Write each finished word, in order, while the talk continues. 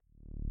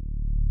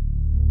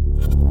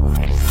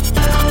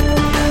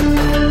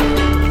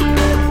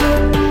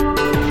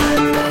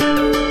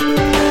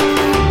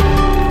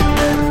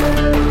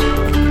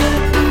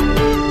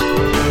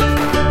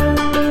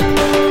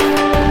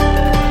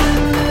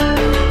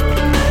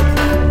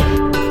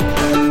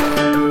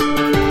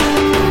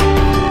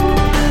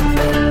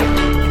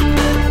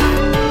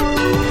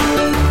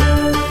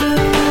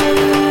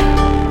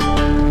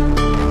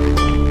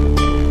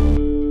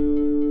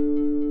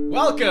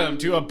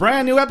to a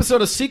brand new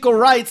episode of Sequel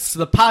Rights,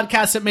 the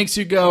podcast that makes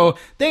you go,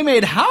 they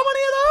made how many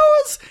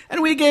of those?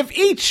 And we give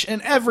each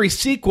and every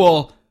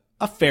sequel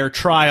a fair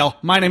trial.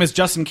 My name is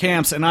Justin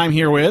Camps, and I'm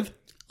here with...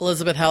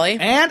 Elizabeth Helly.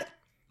 And...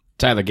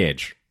 Tyler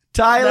Gage.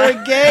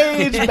 Tyler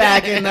Gage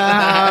back in the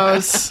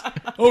house.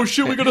 Oh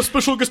shit, we got a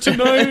special guest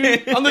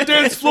tonight on the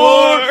dance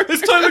floor.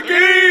 It's Tyler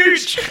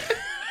Gage.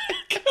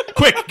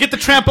 Quick, get the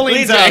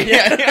trampolines out.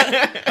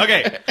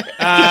 Okay.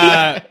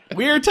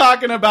 We're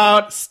talking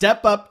about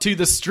Step Up to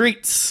the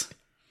Streets.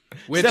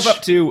 Step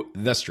Up to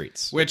the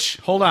Streets. Which,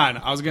 hold on,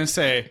 I was going to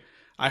say,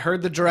 I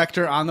heard the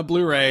director on the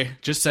Blu-ray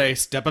just say,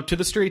 Step Up to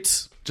the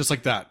Streets. Just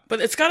like that.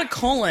 But it's got a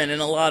colon in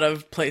a lot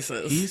of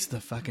places. He's the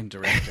fucking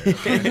director.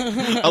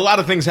 Okay? A lot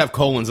of things have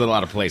colons in a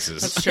lot of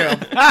places. That's true.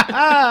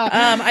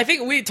 I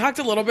think we talked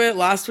a little bit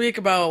last week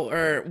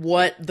about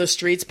what the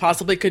streets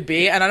possibly could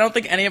be, and I don't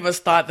think any of us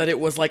thought that it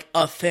was like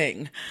a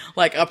thing,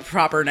 like a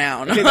proper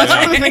noun. Okay, that's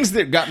one of the things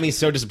that got me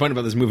so disappointed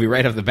about this movie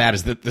right off the bat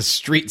is that the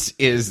streets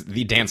is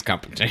the dance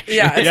competition.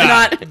 Yeah, it's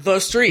not the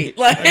street.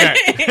 Like,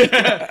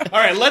 okay. All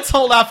right, let's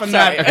hold off on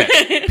that.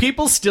 Okay.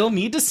 People still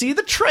need to see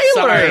the trailer.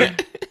 Sorry.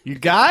 You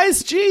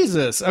guys,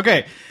 Jesus.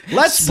 Okay,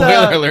 let's...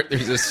 Spoiler alert,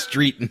 there's a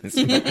street in this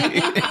movie.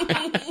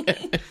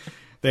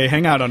 They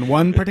hang out on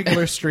one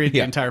particular street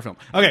the entire film.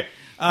 Okay,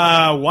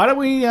 why don't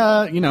we,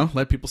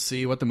 let people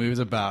see what the movie's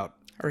about?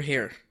 or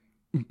here.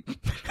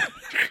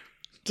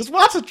 Just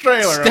watch the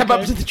trailer. Step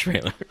up to the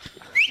trailer.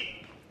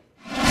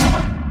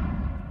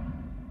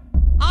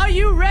 Are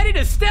you ready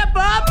to step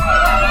up?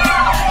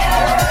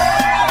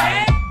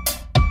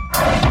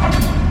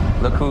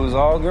 Look who's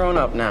all grown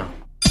up now.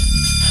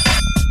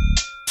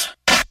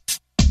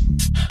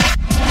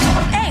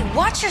 Hey,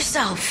 watch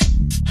yourself.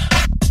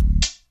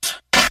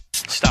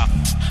 Stop.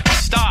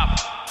 Stop!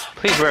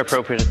 Please wear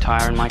appropriate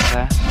attire in my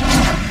class.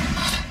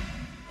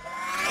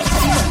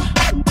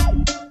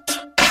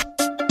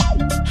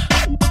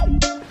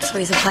 So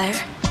he's a player?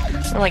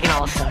 We're like an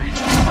all-star.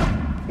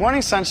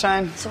 Morning,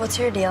 sunshine. So what's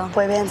your deal?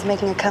 Boy band's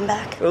making a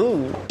comeback?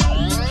 Ooh.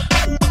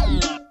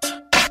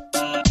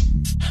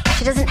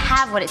 She doesn't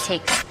have what it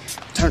takes.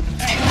 Turn.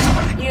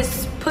 You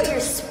just put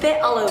your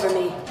spit all over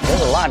me.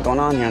 There's a lot going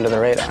on here under the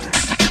radar.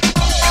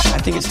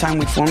 I think it's time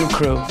we form a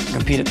crew and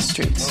compete at the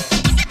streets.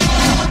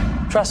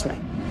 Trust me.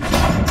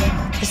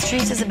 The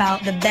Streets is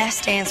about the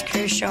best dance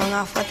crews showing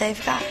off what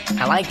they've got.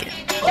 I like it.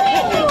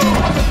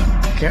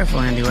 Careful,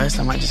 Andy West.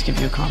 I might just give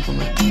you a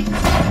compliment.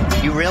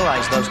 You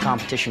realize those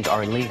competitions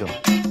are illegal.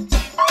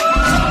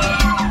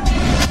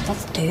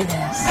 Let's do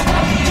this.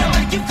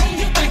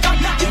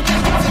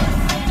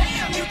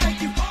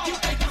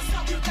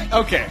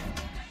 Okay,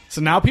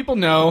 so now people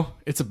know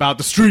it's about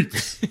the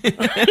streets.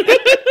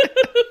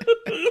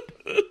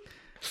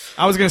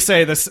 I was going to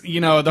say this,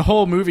 the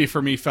whole movie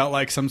for me felt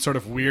like some sort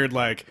of weird,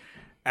 like,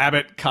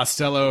 Abbott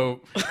Costello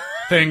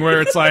thing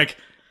where it's like,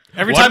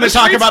 every time they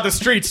talk about the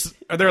streets,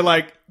 they're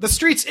like, the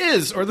streets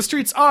is, or the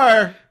streets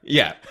are.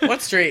 Yeah.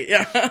 What street?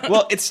 Yeah.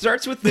 Well, it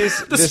starts with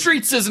this. The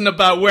streets isn't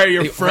about where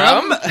you're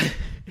from.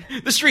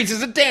 The streets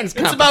is a dance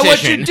competition. It's about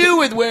what you do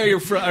with where you're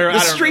from. The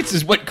streets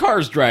is what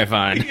cars drive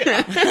on.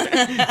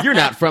 You're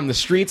not from the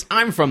streets.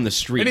 I'm from the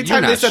street.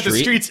 Anytime You're they not said street. the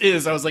streets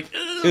is, I was like,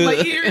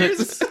 my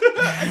ears.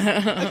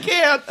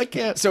 I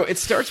can't. So it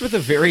starts with a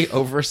very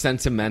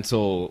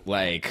over-sentimental,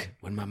 like,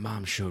 when my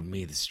mom showed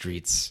me the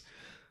streets.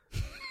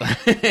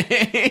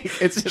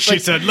 She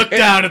said, look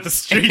down at the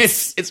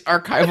streets. It's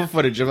archival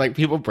footage of, like,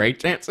 people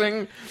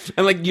breakdancing.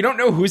 And, like, you don't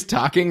know who's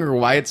talking or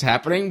why it's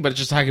happening, but it's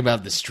just talking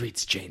about the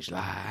streets change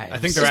lives. I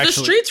think they're Is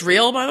actually... the streets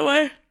real, by the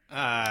way?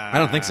 I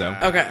don't think so.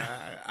 Okay.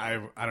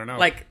 I don't know.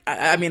 Like,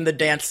 I mean, the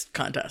dance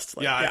contest.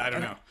 Like, I don't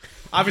know.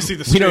 Obviously, the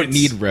We streets... don't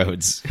need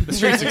roads. The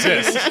streets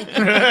exist.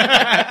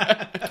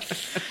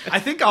 I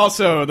think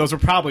also those were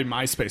probably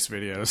MySpace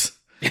videos.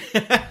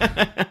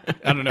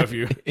 I don't know if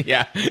you...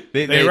 Yeah.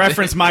 They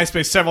reference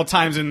MySpace several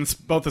times in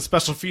both the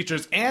special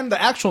features and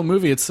the actual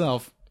movie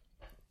itself.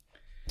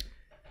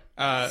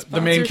 The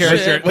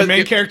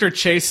main character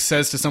Chase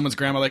says to someone's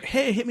grandma, like,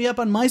 "Hey, hit me up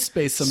on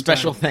MySpace sometime."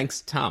 Special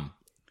thanks, Tom.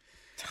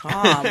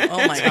 Tom.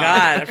 Oh my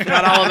God. I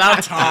forgot all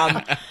about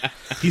Tom.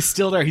 He's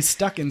still there. He's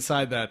stuck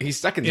inside that. He's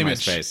stuck in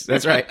image. MySpace.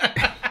 That's right.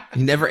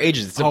 He never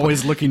ages. It's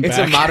Always looking It's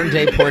back. a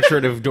modern-day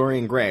portrait of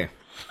Dorian Gray.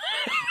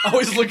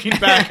 Always looking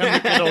back on the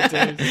good old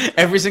days.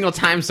 Every single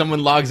time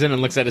someone logs in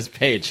and looks at his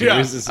page, he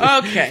loses.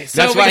 Okay.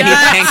 So That's why he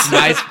tanked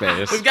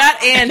MySpace. We've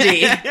got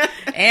Andy.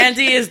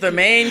 Andy is the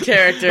main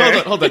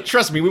character. Hold on.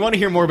 Trust me, we want to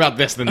hear more about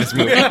this than this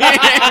movie.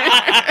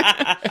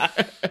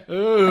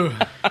 Ooh.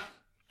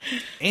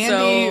 Andy.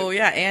 So,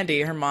 yeah,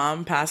 Andy, her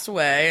mom passed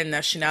away,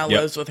 and she now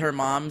lives with her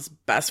mom's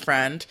best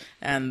friend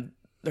and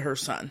her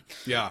son.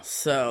 Yeah.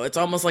 So it's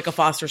almost like a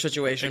foster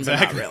situation, but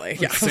not really.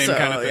 It's Yeah. the same so,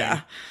 kind of thing.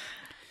 Yeah.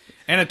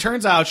 And it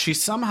turns out she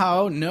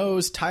somehow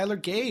knows Tyler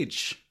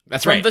Gage.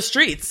 That's From right. the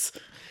streets,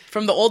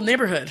 from the old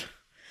neighborhood.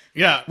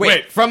 Yeah.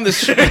 Wait, from the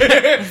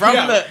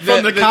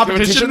from the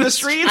competition in the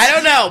streets? I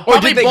don't know. Or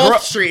Probably did they both grow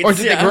up, streets. Or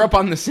did they grow up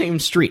on the same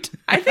street?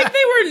 I think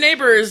they were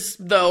neighbors,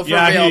 though, for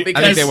Yeah, real.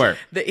 Because I think they were.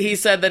 He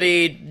said that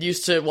he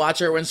used to watch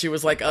her when she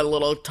was like a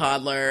little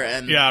toddler,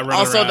 and run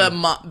also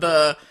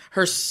around.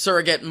 her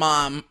surrogate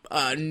mom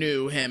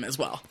knew him as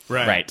well.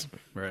 Right.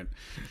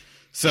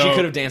 So She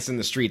could have danced in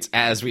the streets,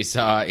 as we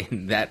saw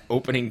in that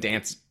opening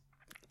dance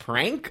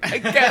prank, I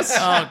guess.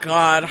 Oh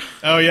God!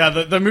 Oh yeah,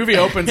 the movie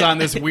opens on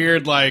this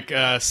weird like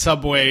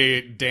subway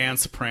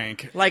dance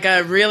prank. Like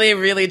a really,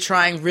 really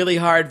trying really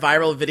hard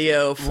viral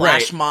video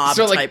flash mob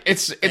So like type. it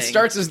thing.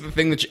 starts as the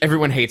thing that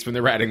everyone hates when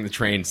they're riding the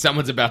train.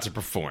 Someone's about to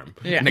perform.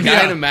 Yeah. And the guy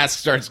Yeah. in a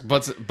mask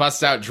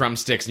busts out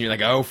drumsticks, and you're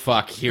like, oh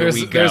fuck, here There's,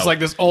 we go. there's like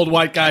this old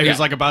white guy who's Yeah.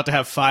 like about to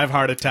have 5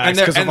 heart attacks And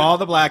they're- because of and- all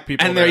the black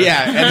people. and there.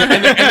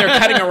 they're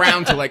cutting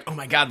around to like, oh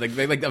my god,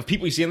 like the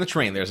people you see on the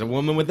train. There's a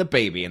woman with a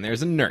baby, and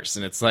there's a nurse,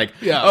 and it's like,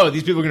 oh,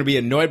 these people are going to be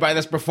annoyed by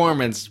this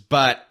performance,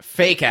 but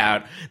fake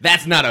out.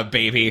 That's not a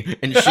baby,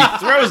 and she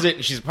throws it,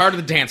 and she's part of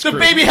the dance crew. The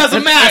baby has a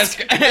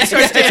mask. It's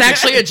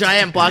actually a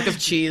giant block of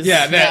cheese.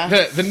 Yeah,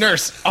 the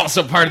nurse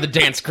also part of the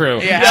dance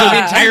crew. Yeah. So the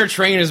entire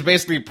train is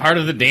basically part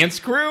of the dance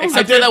crew.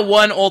 Except for that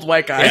one old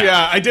white guy.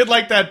 Yeah, I did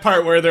like that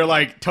part where they're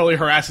like totally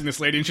harassing this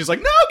lady, and she's like,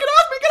 "No, get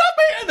off me,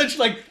 and then she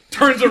like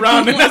turns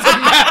around and has a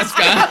mask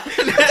on.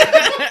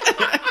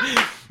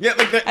 Yeah,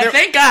 like And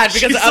thank God,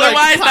 because She's, like,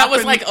 otherwise that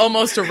was popping- like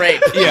almost a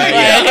rape.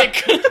 Yeah,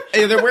 Like,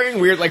 yeah, they're wearing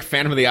weird like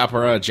Phantom of the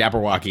Opera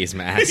Jabberwockies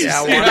masks.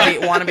 yeah,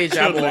 wannabe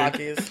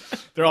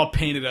Jabberwockies. They're all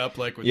painted up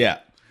like with Yeah.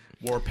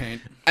 war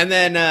paint. And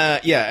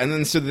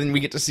then so then we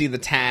get to see the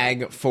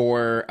tag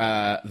for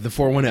the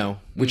 410,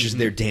 which is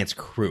their dance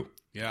crew.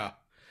 Yeah,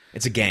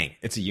 It's a gang.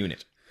 It's a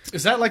unit.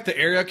 is that like the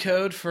area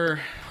code for?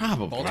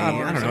 Probably.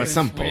 Baltimore I don't know. It's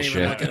some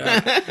bullshit. But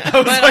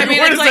I mean,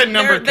 where does that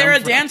number they're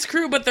come a from? dance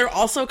crew, but they're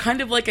also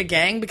kind of like a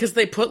gang because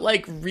they put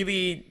like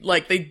really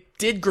like they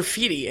did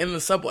graffiti in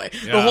the subway.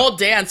 Yeah. The whole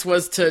dance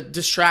was to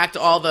distract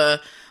all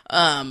the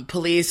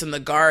police and the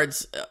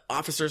guards,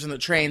 officers in the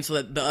train, so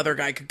that the other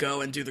guy could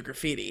go and do the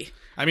graffiti.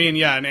 I mean,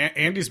 yeah, and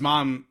Andy's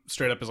mom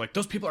straight up is like,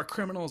 "Those people are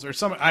criminals," or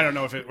something. I don't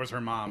know if it was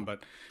her mom, but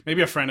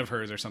maybe a friend of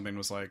hers or something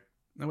was like,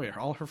 "No, wait,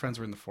 all her friends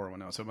were in the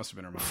 410, so it must have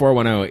been her mom."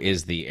 410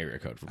 is the area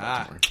code for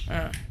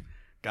Baltimore.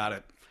 Got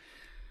it.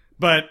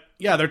 But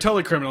yeah, they're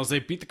totally criminals. They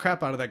beat the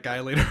crap out of that guy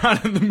later on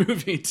in the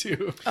movie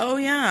too. Oh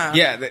yeah,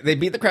 Yeah, they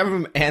beat the crap out of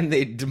him and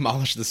they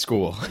demolish the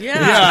school.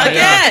 yeah.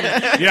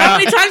 Again, Yeah. how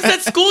many times is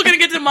that school gonna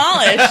get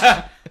demolished?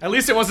 At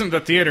least it wasn't the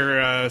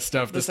theater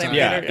stuff this same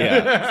time. theater.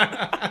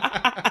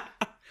 Yeah.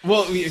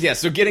 Well, yeah,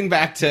 so getting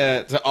back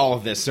to all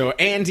of this. So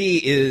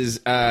Andy is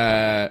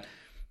doesn't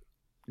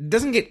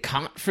get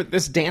caught for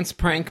this dance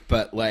prank,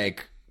 but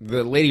like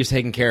the lady who's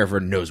taking care of her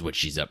knows what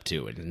she's up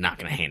to and is not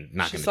going to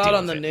She saw it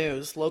on the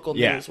news, local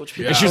news, which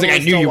people And she was like,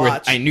 always I knew still you were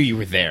watch. I knew you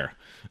were there.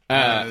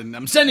 And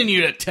I'm sending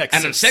you to Texas.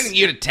 And I'm sending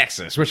you to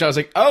Texas, which I was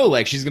like, oh,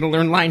 like she's going to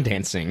learn line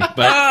dancing. But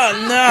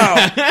Oh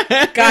no!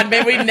 God,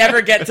 maybe we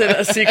never get to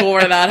a sequel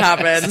where that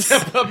happens.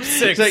 up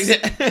 6.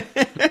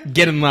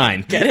 get in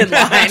line. Get in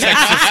line.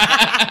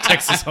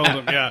 Texas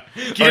Hold'em, yeah.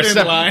 Get in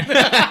some- line.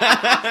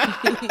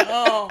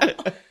 Oh.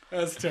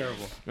 That's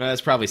terrible.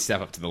 That's probably step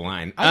up to the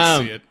line.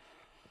 I see it.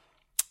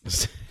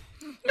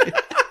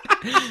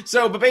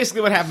 So, but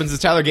basically what happens is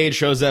Tyler Gage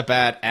shows up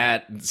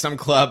at some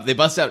club. They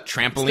bust out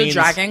trampolines. The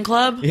Dragon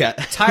Club. Yeah.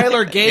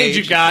 Tyler Gage,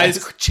 you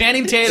guys.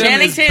 Channing Tatum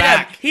Channing is Tatum.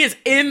 back. He is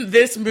in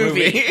this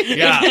movie.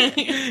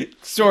 Yeah.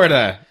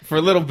 Sorta. For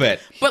a little bit.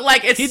 But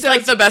like it's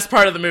like the best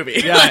part of the movie.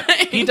 Yeah.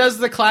 He does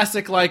the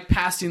classic, like,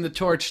 passing the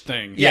torch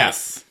thing.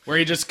 Yes. Where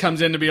he just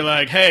comes in to be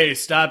like, hey,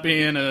 stop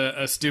being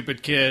a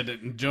stupid kid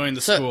and join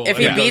the So school. if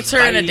he And beats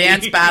goes, her in a "Bye."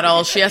 dance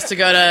battle, she has to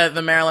go to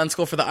the Maryland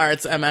School for the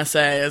Arts, MSA,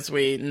 as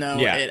we know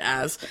Yeah. it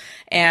as.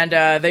 And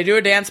they do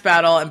a dance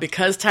battle, and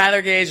because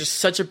Tyler Gage is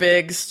such a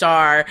big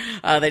star,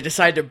 they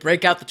decide to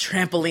break out the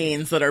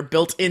trampolines that are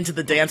built into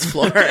the dance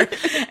floor.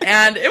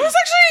 And it was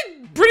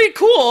actually pretty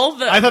cool.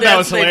 I thought that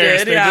was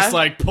hilarious. They yeah. just,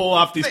 like, pull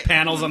off these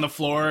panels on the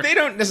floor. They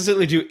don't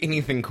necessarily do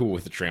anything cool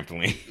with the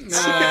trampoline.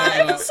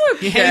 It's okay.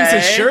 He hangs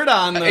his shirt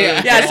on the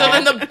Yeah, so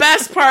then the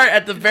best part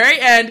at the very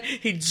end,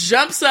 he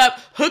jumps up,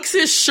 hooks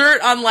his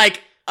shirt on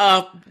like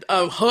a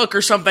hook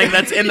or something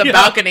that's in the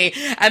balcony,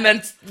 and then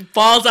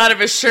falls out of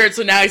his shirt,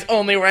 so now he's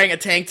only wearing a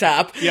tank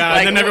top. Yeah,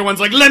 Like, and then everyone's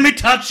like, let me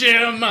touch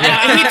him.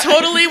 and he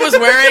totally was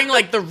wearing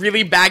like the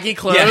really baggy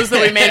clothes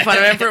that we made fun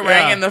of him for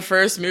wearing in the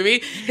first movie.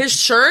 His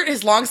shirt,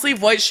 his long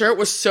sleeve white shirt,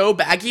 was so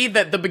baggy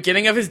that at the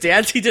beginning of his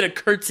dance, he did a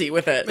curtsy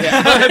with it.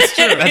 Yeah. That's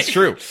true. That's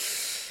true.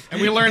 And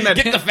we learned that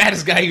Get the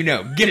fattest guy you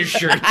know. Get his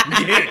shirt.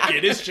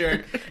 get his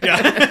shirt.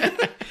 Yeah.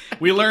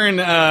 We learn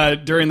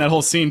during that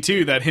whole scene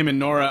too that him and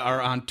Nora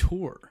are on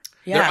tour.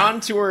 They're on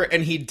tour,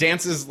 and he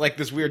dances like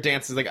this weird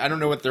dance. Like I don't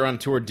know what they're on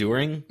tour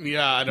doing.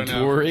 Yeah, I don't know.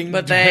 Touring,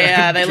 But they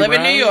live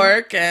in New Touring?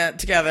 York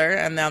together,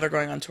 and now they're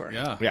going on tour.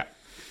 Yeah. Yeah.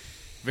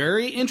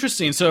 Very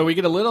interesting. So we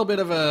get a little bit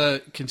of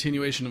a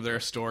continuation of their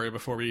story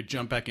before we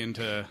jump back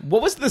into...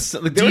 What was this?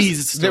 Like,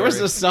 there was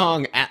a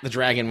song at the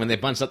Dragon when they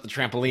bunched up the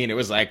trampoline. It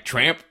was like,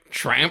 tramp,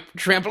 tramp,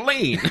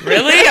 trampoline.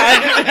 Really?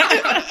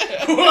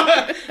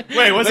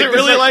 Wait, was Like it the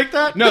really song- like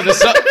that? No,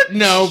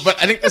 no,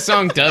 but I think the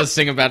song does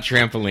sing about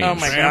trampolines. Oh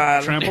my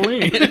god.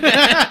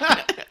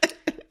 Trampoline.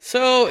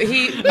 So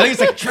he I think it's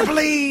like,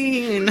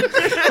 trampoline!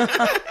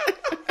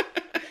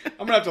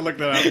 I'm going to have to look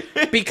that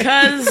up.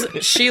 because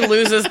she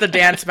loses the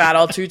dance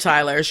battle to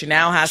Tyler, she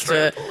now has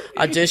to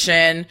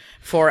audition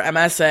for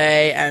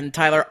MSA, and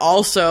Tyler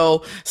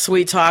also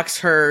sweet talks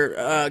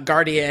her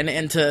guardian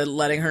into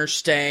letting her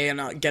stay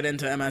and get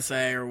into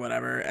MSA or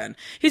whatever. And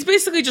he's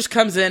basically just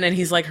comes in and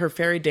he's like her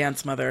fairy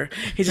dance mother.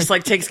 He just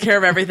like takes care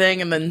of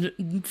everything and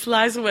then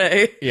flies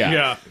away.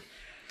 Yeah.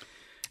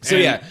 So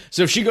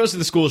if she goes to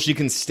the school, she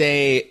can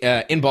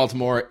stay in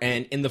Baltimore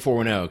and in the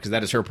 410 because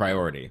that is her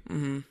priority.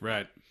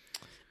 Right.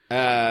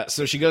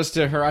 So she goes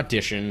to her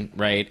audition,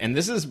 right? And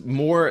this is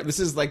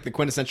like the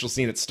quintessential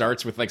scene. It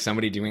starts with like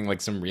somebody doing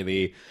like some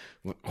really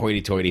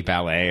hoity-toity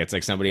ballet. It's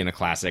like somebody in a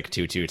classic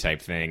tutu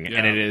type thing. Yeah.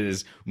 And it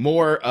is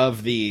more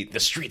of the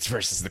streets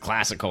versus the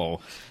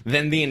classical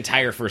than the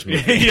entire first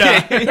movie.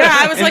 Yeah. Yeah,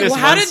 I was In like, this well,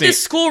 how one did scene.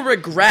 this school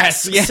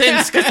regress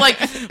since? Because like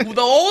the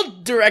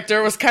old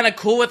director was kind of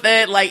cool with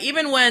it. Like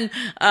even when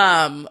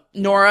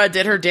Nora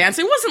did her dance,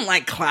 it wasn't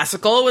like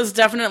classical. It was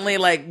definitely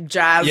like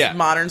jazz, Yeah.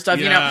 modern stuff,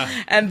 you Yeah.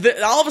 know. And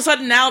all of a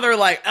sudden now they're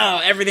like,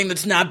 oh, everything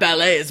that's not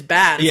ballet is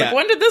bad. It's Yeah. like,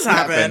 when did this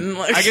happen? Happen.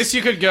 Like, I guess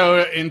you could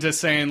go into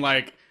saying,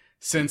 like,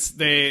 since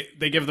they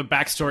give the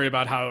backstory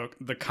about how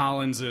the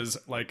Collinses,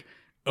 like,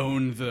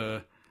 own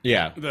the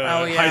Yeah.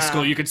 Oh, yeah. high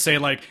school, you could say,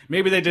 like,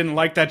 maybe they didn't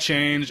like that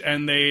change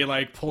and they,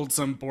 like, pulled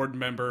some board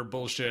member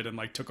bullshit and,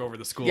 like, took over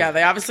the school. yeah, they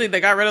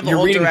got rid of the You're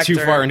old reading director.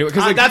 too far into it.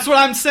 'cause, like, that's what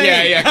I'm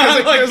saying. Yeah,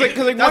 because like, that's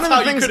one of how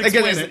the you things could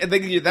explain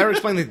it. that would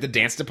explain like the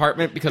dance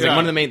department because like Yeah.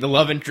 one of the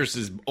love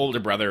interest's older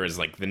brother is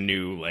like the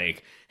new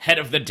like head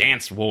of the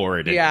dance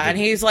ward. Yeah, and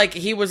he's like,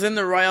 he was in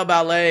the Royal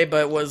Ballet,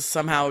 but was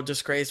somehow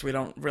disgraced. We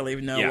don't really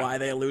know Yeah. why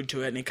they allude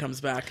to it, and he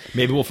comes back.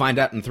 maybe we'll find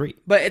out in 3.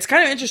 But it's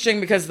kind of interesting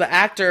because the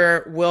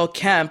actor Will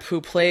Kemp, who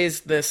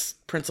plays this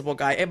principal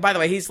guy, and by the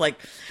way, he's like,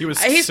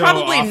 he's so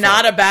probably awful.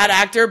 not a bad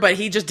actor, but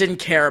he just didn't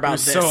care about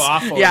was this. so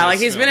awful Yeah, in like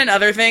this he's been film. in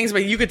other things,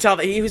 but you could tell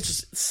that he was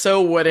just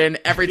so wooden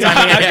every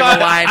time he had I a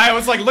line. I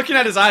was like looking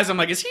at his eyes. I'm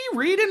like, is he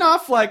reading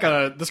off like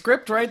the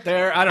script right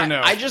there? I don't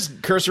know. I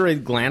just cursorily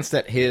glanced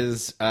at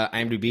his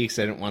IMDb because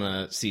I didn't want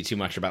to see too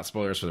much about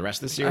spoilers for the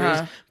rest of the series.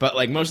 But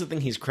like most of the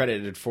thing he's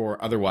credited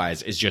for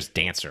otherwise is just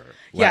dancer.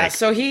 Yeah, Like,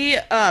 so he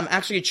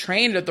actually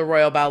trained at the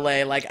Royal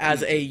Ballet like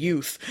as a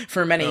youth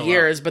for many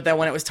years, but then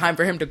when it was time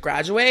for him to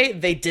graduate,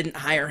 they didn't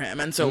hire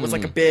him, and so it was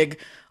like a big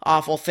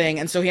awful thing.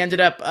 And so he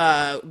ended up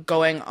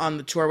going on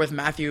the tour with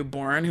Matthew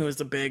Bourne, who is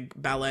a big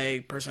ballet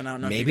person. I don't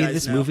know if maybe you guys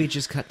this know. movie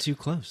just cut too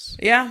close.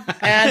 Yeah,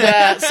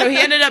 and so he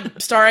ended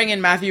up starring in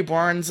Matthew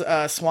Bourne's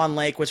Swan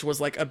Lake, which was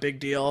like a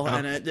big deal,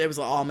 and it was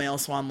an all-male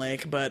Swan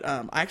Lake. But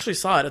I actually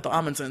saw it at the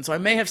Amundsen, so I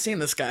may have seen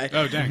this guy.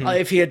 Oh, dang.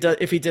 If he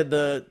did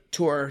the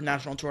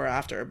national tour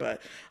after.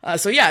 But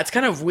so yeah, it's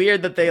kind of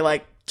weird that they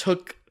like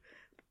took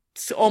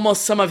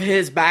almost some of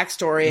his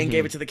backstory and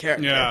gave it to the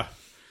character. Yeah.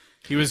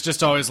 He was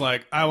just always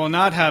like, I will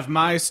not have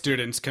my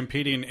students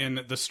competing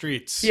in the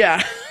streets.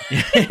 Yeah.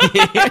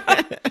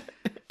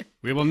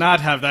 We will not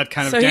have that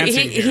kind of So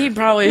dancing he here.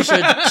 probably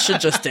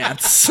should just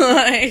dance.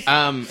 Like,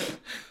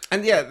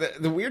 And yeah,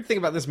 the weird thing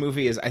about this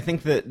movie is I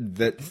think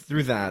that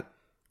through that,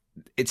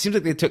 it seems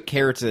like they took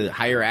care to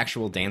hire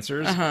actual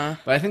dancers,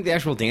 but I think the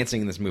actual dancing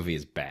in this movie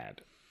is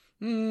bad.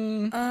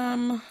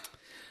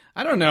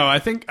 I don't know. I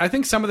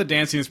think some of the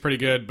dancing is pretty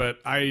good, but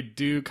I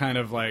do kind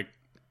of like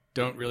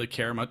don't really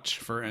care much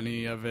for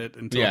any of it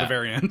until Yeah. the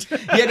very end.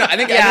 Yeah, no, I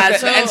think the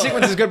end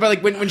sequence is good, but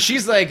like when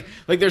she's like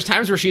there's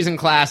times where she's in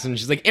class and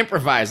she's like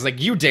improvise, like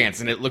you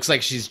dance, and it looks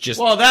like she's just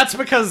Well, that's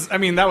because, I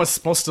mean, that was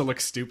supposed to look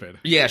stupid.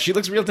 yeah, she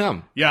looks real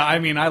dumb. Yeah, I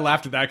mean, I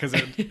laughed at that because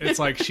it's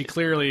like she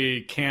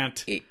clearly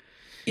can't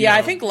yeah,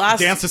 I think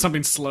dance to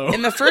something slow.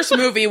 in the first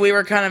movie, we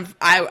were kind of,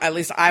 I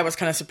was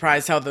kind of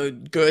surprised how the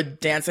good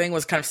dancing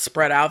was kind of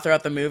spread out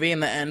throughout the movie,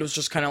 and the end was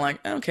just kind of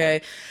like,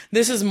 okay,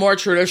 this is more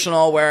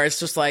traditional, where it's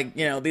just like,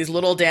 you know, these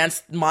little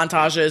dance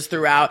montages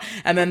throughout,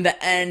 and then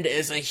the end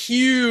is a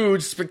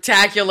huge,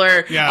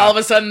 spectacular, Yeah. all of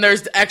a sudden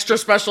there's extra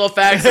special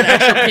effects and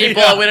extra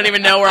people, we don't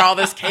even know where all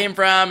this came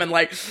from, and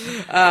like,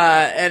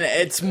 and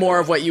it's more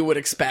of what you would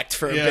expect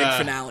for a big Yeah.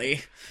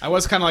 finale. I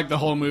was kind of like the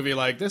whole movie,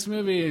 like, this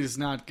movie is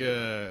not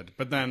good.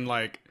 But then,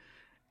 like,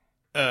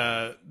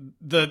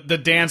 the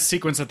dance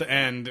sequence at the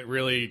end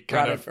really kind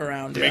Brought of it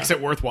around, makes yeah.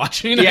 it worth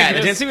watching. I Yeah, the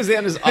guess. dancing at the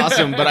end is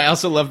awesome, but I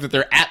also love that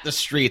they're at the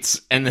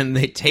streets and then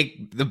they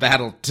take the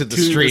battle to the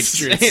the streets.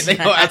 streets. They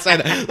go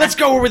outside. Let's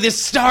go where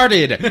this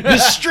started. The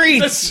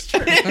streets.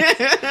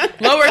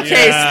 Lowercase,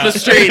 Yeah. the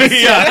streets.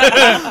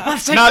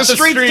 Let's take Not the the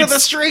streets to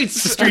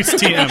streets. the streets.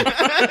 Streets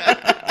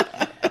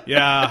TM.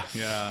 Yeah.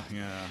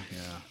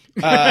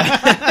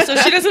 So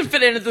she doesn't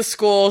fit into the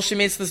school. She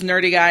meets this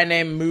nerdy guy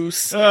named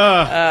Moose.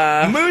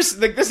 Moose,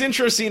 like this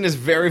intro scene is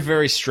very,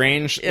 very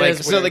strange.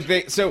 is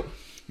weird.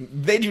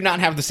 They do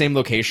not have the same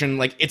location.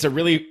 Like, it's a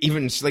really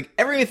even, like,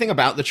 everything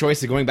about the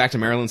choice of going back to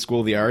Maryland School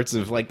of the Arts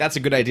of, like, that's a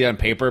good idea on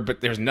paper,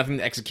 but there's nothing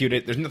to execute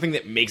it. There's nothing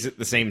that makes it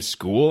the same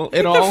school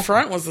at all. The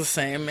front was the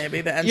same, maybe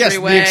the Yes,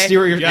 entryway. the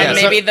exterior. And Yeah,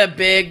 maybe the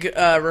big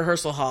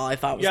rehearsal hall, I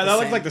thought was Yeah, the that same.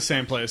 looked like the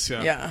same place.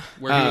 Yeah. Yeah.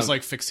 Where he was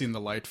like fixing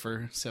the light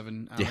for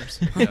 7 hours.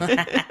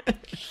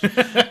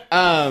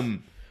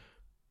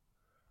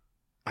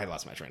 I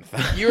lost my train of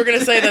thought. You were going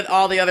to say that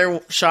all the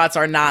other shots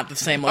are not the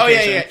same Oh,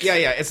 location.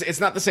 yeah. It's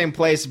not the same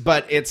place,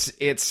 but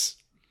it's.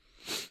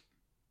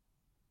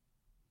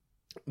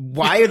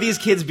 Why are these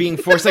kids being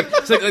forced? Like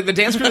the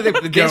dance crew, they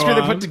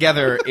put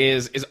together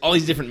is all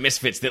these different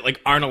misfits that like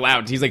aren't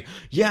allowed. He's like,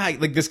 yeah,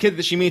 like this kid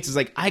that she meets is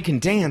like, I can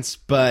dance,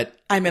 but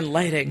I'm in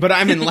lighting.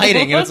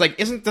 and it's like,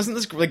 doesn't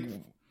this like?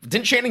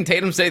 Didn't Channing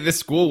Tatum say this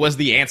school was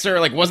the answer?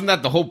 Like, wasn't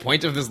that the whole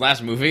point of this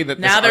last movie? That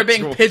Now this they're art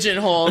being school-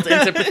 pigeonholed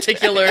into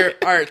particular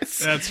arts.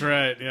 That's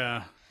right.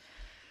 Yeah.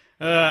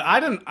 I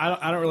don't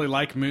really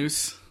like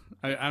Moose.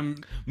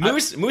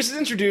 Moose is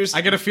introduced. I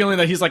get a feeling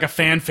that he's like a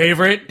fan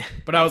favorite,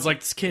 but I was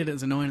like, this kid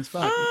is annoying as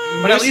fuck.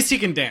 But at least he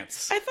can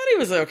dance. I thought he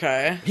was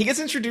okay. He gets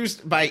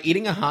introduced by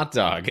eating a hot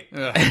dog,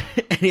 and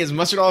he has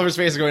mustard all over his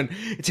face, going,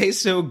 "It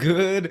tastes so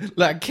good,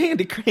 like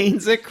candy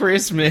canes at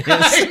Christmas."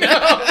 I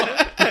know.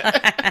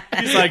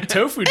 He's like,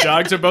 tofu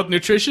dogs are both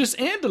nutritious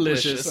and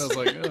delicious. I was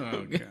like,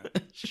 oh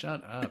god,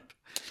 shut up.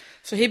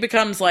 So he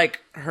becomes like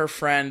her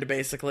friend,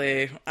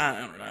 basically. I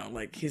don't know.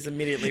 Like he's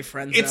immediately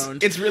friend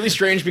zoned. It's really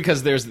strange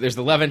because there's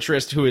the love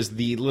interest who is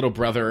the little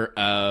brother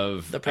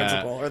of The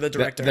principal, or the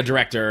director. The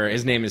director.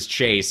 His name is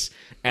Chase,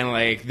 and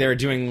like they're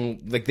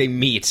doing like they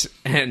meet,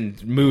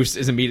 and Moose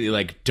is immediately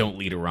like, "Don't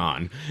lead her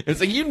on." And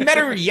it's like, you met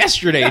her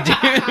yesterday,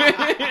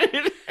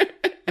 dude.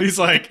 He's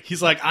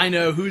like, I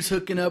know who's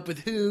hooking up with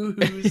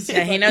who's.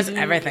 Yeah, he knows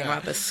everything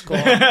about this school.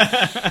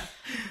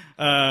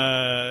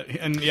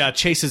 And yeah,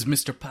 Chase is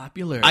Mr.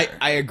 Popular.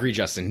 I agree,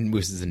 Justin.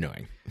 Moose is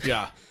annoying.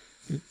 Yeah.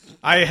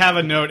 I have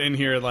a note in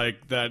here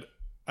like that.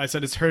 I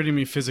said it's hurting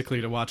me physically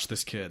to watch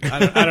this kid. I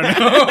don't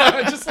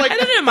know. Just like I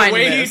didn't mind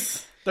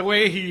this. The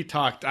way he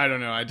talked, I don't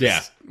know.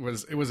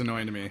 It was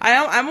annoying to me.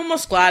 I'm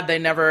almost glad they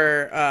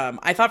never.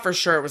 I thought for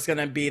sure it was going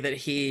to be that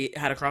he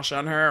had a crush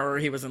on her or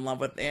he was in love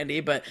with Andy,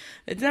 but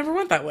it never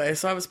went that way.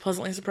 So I was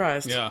pleasantly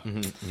surprised. Yeah,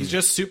 he's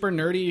just super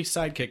nerdy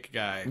sidekick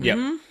guy.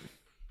 Yep.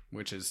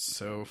 Which is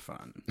so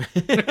fun.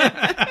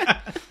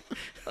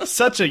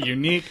 Such a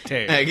unique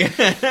take.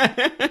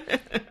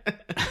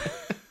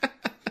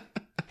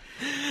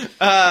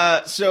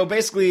 So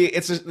basically,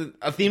 it's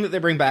a theme that they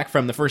bring back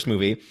from the first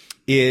movie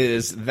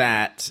is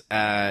that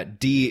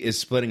Dee is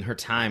splitting her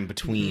time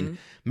between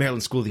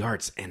Maryland School of the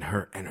Arts and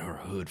her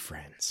hood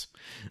friends.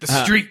 The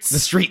streets. The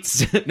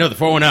streets. No, the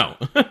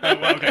 410.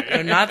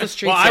 Okay. Not the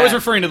streets. Well, I was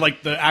referring to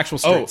like the actual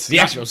streets. the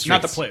actual streets.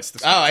 Not the place. The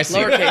streets. Oh, I see.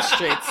 Lowercase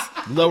streets.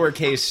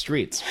 Lowercase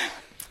streets.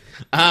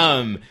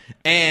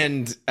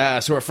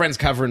 So her friend's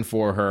covering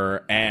for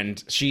her,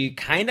 and she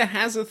kind of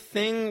has a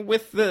thing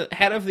with the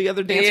head of the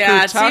other dance crew,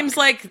 Yeah, it Tuck. seems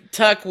like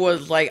Tuck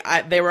was like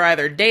they were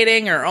either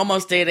dating or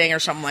almost dating or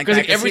something like that. Because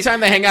like, 'cause every time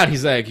they hang out,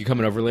 he's like, "You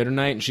coming over later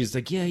tonight?" And she's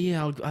like, "Yeah,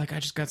 I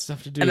just got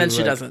stuff to do." And then she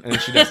like- doesn't. And then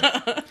she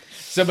doesn't.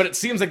 So, but it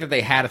seems like that they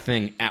had a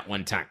thing at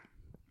one time.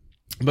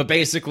 But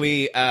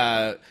basically,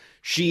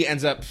 she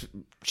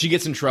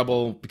gets in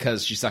trouble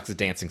because she sucks at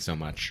dancing so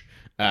much,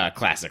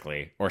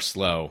 classically or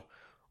slow.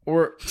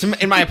 Or,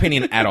 in my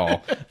opinion, at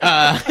all.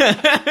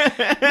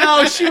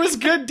 No, she was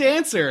good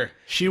dancer.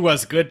 She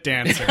was good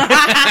dancer.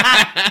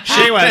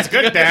 She was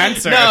good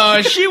dancer.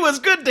 No, she was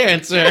good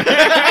dancer.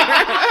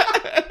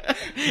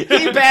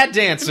 He bad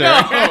dancer.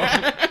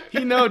 No.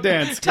 He no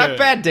dance. Tuck good.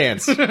 bad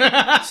dance. So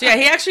yeah,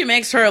 he actually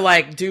makes her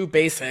like do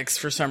basics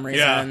for some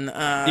reason.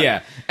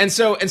 Yeah, and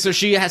so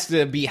she has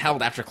to be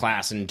held after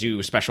class and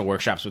do special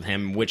workshops with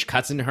him, which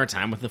cuts into her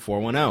time with the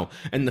 410.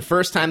 And the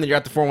first time that you're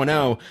at the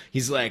 410,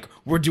 he's like,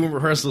 "We're doing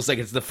rehearsals like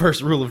it's the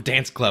first rule of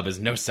dance club is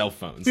no cell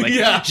phones." Like,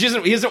 Yeah.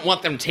 he doesn't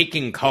want them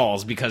taking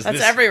calls because That's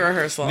this, every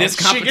rehearsal. This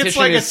She competition gets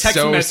like a is text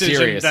so message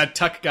serious. and that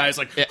Tuck guy's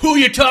like, "Who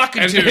you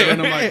talking to?"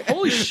 And I'm like,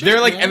 "Holy shit!"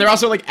 They're like, and they're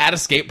also like at a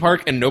skate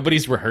park and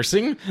nobody's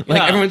rehearsing. Like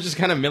Yeah. everyone's just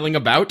kind of milling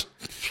about.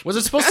 Was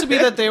it supposed to be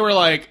that they were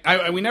like?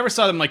 We never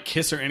saw them like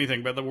kiss or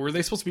anything, but were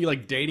they supposed to be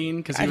like dating?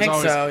 Because I think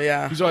so,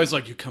 yeah. He was always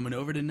like, "You coming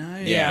over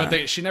tonight?" Yeah.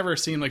 but she never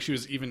seemed like she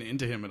was even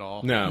into him at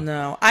all.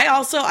 No.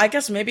 I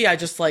guess maybe I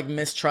just like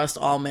mistrust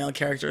all male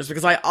characters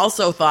because I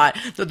also thought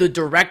that the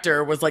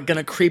director was like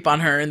gonna creep on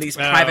her in these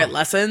private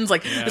lessons,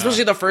 like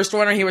especially the first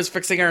one where he was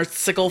fixing her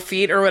sickle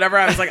feet or whatever.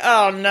 I was like,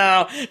 oh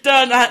no,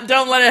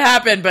 don't let it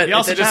happen. But He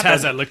also it didn't just happen.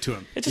 has that look to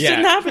him. It just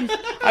didn't happen.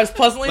 I was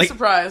pleasantly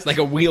surprised. Like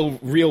a real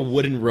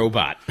wooden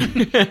robot. I'm a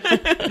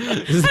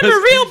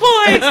real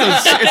boy.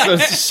 It's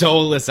those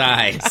soulless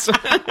eyes.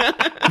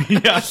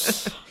 Yeah.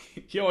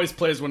 He always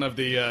plays one of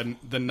the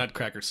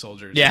Nutcracker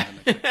soldiers. Yeah.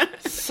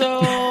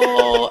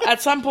 So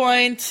at some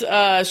point,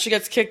 she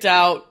gets kicked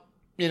out,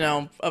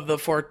 of the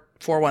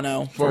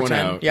 410.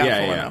 410. Yeah,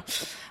 Yeah,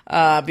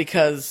 410.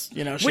 Because,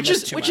 she Which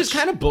missed too much. is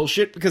kind of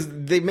bullshit because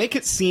they make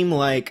it seem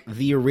like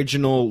the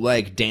original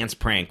like dance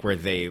prank where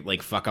they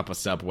like fuck up a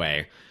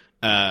subway.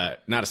 Not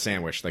a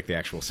sandwich, like the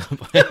actual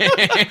subway.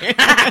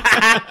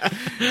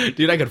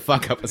 Dude, I could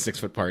fuck up a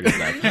 6-foot party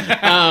stuff.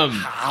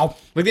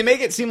 Like they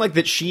make it seem like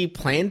that she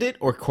planned it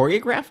or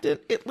choreographed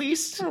it at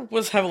least.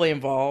 was heavily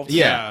involved.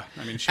 Yeah.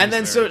 I mean, and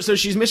then so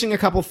she's missing a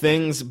couple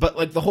things, but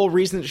like the whole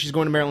reason that she's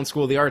going to Maryland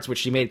School of the Arts, which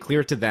she made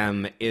clear to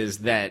them, is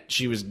that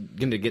she was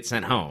going to get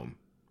sent home.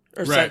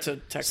 Or Right. sent to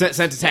Texas.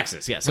 Sent to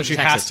Texas, yeah. So she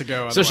has to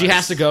go, So she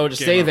has to go to otherwise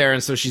stay game there, over.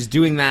 and so she's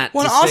doing that.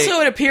 Well, to and also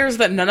stay- it appears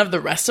that none of the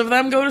rest of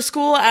them go to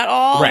school at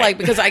all. Right. Like,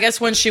 because I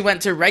guess when she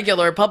went to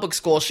regular public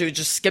school, she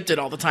just skipped it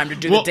all the time to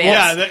do the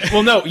dance.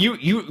 well, no,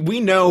 we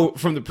know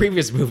from the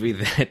previous movie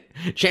that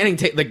Channing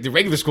Tatum, like the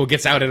regular school,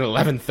 gets out at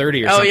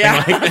 11:30 or Oh, something yeah.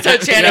 like that. So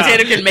Channing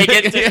Tatum can make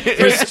it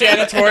for his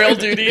janitorial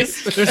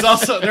duties.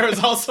 there was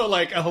also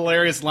like a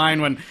hilarious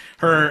line when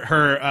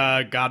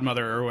her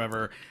godmother or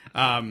whoever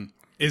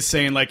is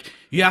saying like,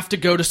 you have to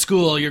go to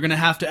school, you're gonna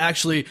have to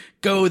actually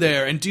go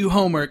there and do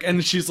homework,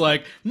 and she's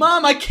like,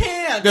 Mom, I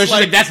can't. No, she's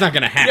like, that's not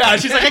gonna happen. Yeah,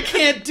 she's like, I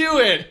can't do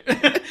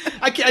it.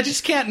 I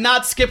just can't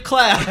not skip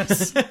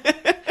class.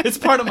 It's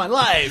part of my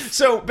life.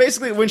 So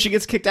basically, when she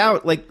gets kicked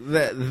out, like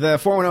the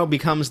 410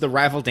 becomes the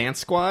rival dance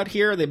squad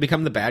here. They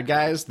become the bad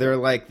guys. They're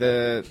like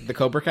the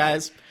Cobra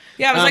Kais.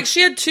 Yeah, it was like she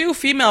had two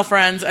female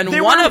friends, and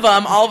They one were- of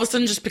them all of a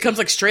sudden just becomes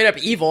like straight up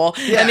evil,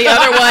 and the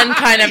other one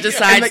kind of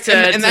decides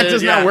and that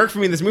does yeah. not work for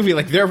me in this movie.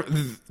 Like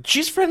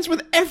she's friends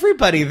with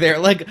everybody there.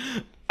 Like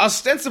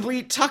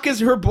ostensibly, Tuck is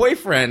her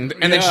boyfriend,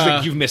 and then she's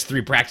like, "You've missed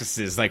 3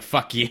 practices. Like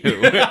fuck you.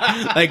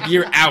 Like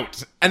you're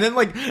out." And then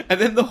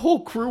the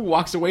whole crew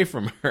walks away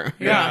from her.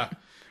 Yeah.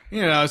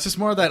 It's just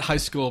more of that high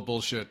school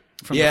bullshit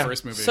from the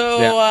first movie. So,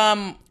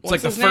 Yeah. what's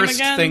like the his name first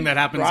again? thing that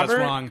happens that's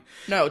Robert? wrong.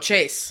 No,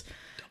 Chase.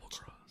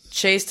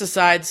 Chase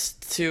decides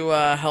to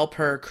help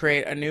her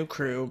create a new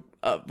crew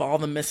of all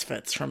the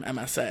misfits from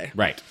MSA.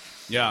 Right.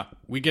 Yeah,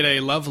 we get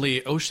a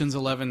lovely Ocean's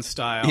 11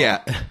 style.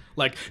 Yeah.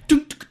 Like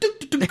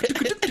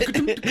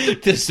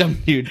To some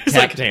dude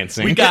tap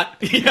dancing. we got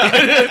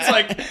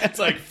it's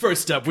like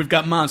first up we've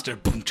got Monster.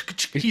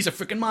 He's a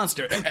freaking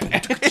monster.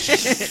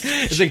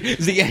 It's like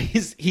yeah,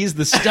 he's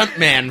the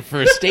stuntman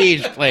for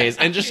stage plays,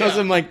 and just shows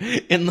him like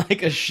in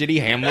like a shitty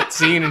Hamlet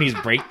scene, and he's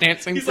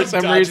breakdancing for like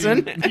some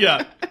dodging. reason.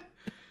 Yeah.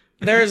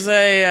 There's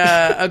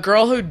a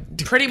girl who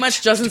pretty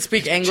much doesn't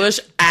speak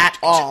English at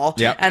all,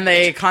 Yep. and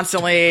they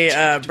constantly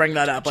bring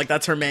that up. Like,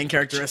 that's her main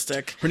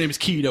characteristic. Her name is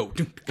Keto.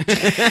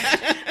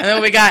 And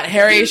then we got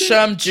Harry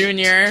Shum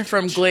Jr.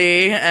 from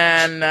Glee,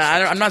 and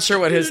I'm not sure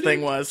what his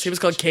thing was. He was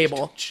called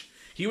Cable.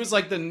 He was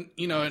like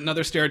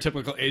another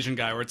stereotypical Asian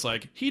guy where it's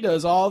like he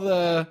does all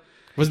the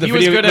Was the he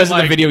video good was at, the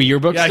like- video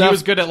yearbook Yeah, stuff? he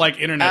was good at like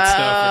internet stuff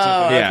or Oh,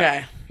 something. Yeah.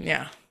 okay.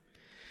 Yeah.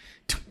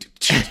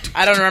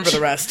 I don't remember the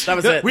rest. That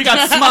was it. We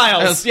got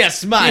Smiles. Yeah, He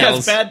Smiles.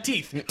 has bad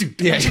teeth. And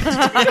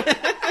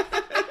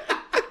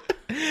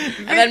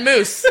then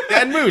Moose.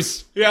 And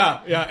Moose.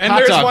 Yeah. And Hot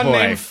there's dog one boy.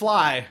 named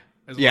Fly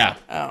as well. Yeah.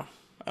 Oh,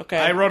 okay.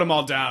 I wrote them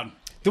all down.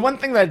 The one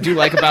thing that I do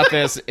like about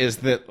this is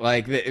that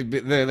like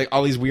the like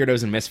all these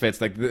weirdos and misfits,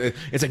 like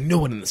it's like no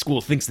one in the school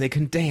thinks they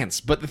can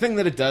dance. But the thing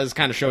that it does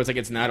kind of show is like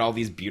it's not all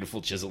these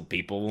beautiful chiseled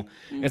people.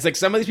 It's like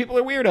some of these people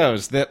are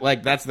weirdos. That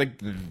like that's like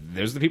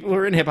there's the people who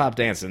are in hip hop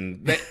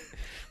dancing.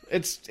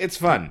 It's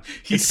fun.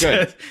 He It's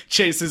said, good.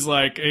 Chase is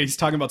like, he's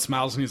talking about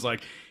Smiles, and he's like,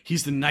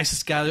 he's the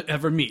nicest guy to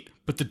ever meet,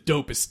 but the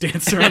dopest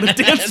dancer on the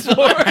dance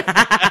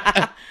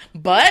floor.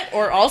 But,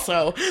 or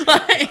also.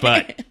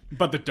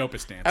 But the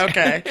dopest dancer.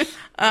 Okay.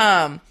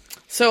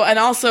 So, and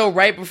also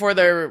right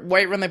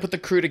when they put the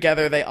crew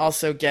together, they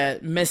also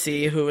get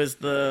Missy, who is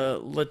the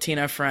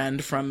Latina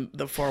friend from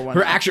the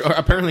 411.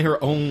 Apparently her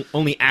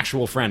only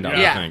actual friend, I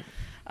Yeah. think.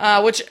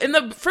 Which in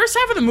the first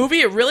half of the movie,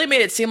 it really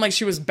made it seem like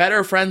she was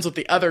better friends with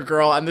the other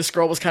girl, and this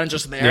girl was kind of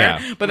just there.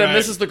 Yeah. But then Right.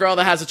 this is the girl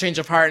that has a change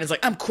of heart and is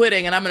like, I'm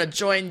quitting and I'm going to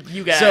join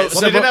you guys. Well,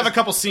 they did have a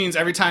couple scenes.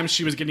 Every time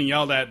she was getting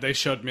yelled at, they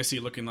showed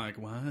Missy looking like,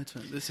 "What?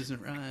 This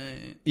isn't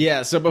right."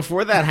 Yeah, so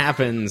before that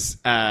happens,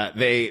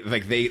 they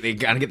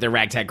gotta get their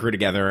ragtag crew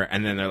together,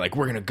 and then they're like,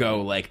 "We're gonna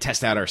go like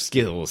test out our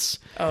skills."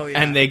 Oh,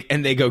 yeah.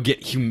 and they go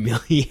get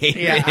humiliated.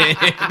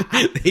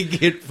 Yeah. They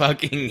get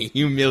fucking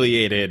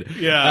humiliated.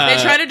 Yeah.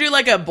 They try to do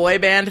like a boy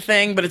band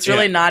thing, but it's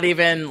really Yeah. not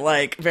even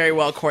like very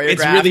well choreographed.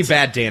 It's really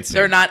bad dancing.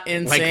 They're not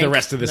in like sync, the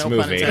rest of this no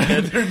movie. pun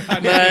intended.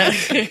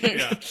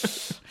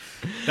 But-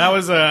 That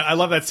was I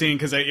love that scene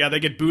because they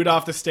get booed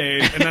off the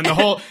stage, and then the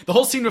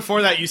whole scene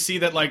before that, you see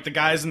that like the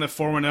guys in the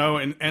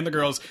 410 and the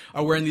girls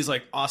are wearing these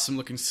like awesome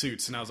looking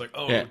suits, and I was like,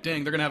 oh Yeah.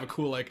 dang, they're gonna have a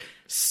cool like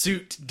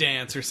suit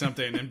dance or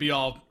something and be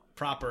all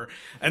proper.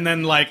 And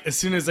then like as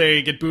soon as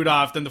they get booed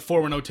off, then the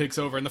 410 takes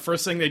over, and the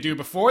first thing they do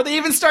before they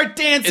even start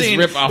dancing Is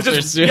rip off is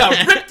just, their suit.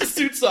 Yeah, rip the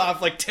suits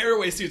off, like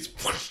tearaway suits.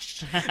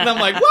 And I'm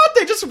like, what?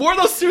 They just wore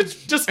those suits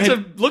just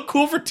to look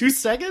cool for 2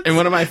 seconds? And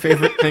one of my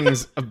favorite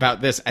things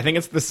about this, I think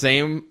it's the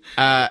same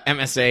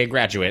MSA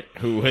graduate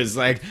who was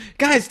like,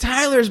 guys,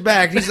 Tyler's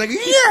back. And he's like,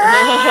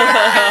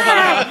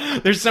 yeah!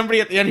 There's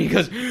somebody at the end, he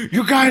goes,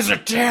 you guys are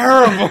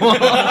terrible.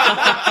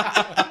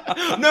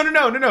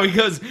 No. He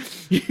goes,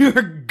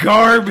 you're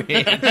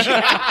garbage.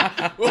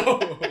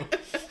 Whoa.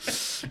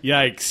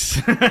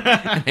 Yikes.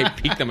 I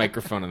peeked the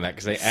microphone on that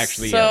because I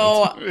actually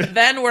yelled. So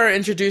then we're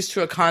introduced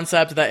to a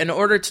concept that in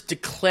order to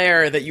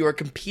declare that you are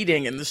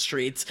competing in the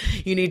streets,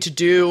 you need to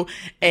do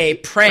a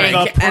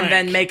prank and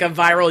then make a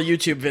viral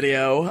YouTube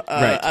video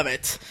of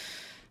it.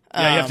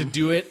 Yeah, you have to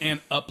do it and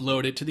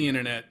upload it to the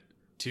internet.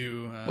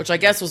 Which I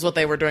guess was what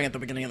they were doing at the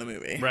beginning of the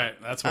movie. Right,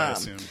 that's what I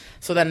assumed.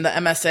 So then the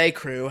MSA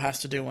crew has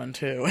to do one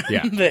too.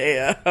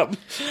 Yeah.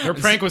 Her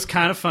prank was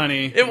kind of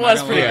funny. It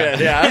was pretty good,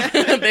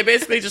 yeah. They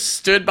basically just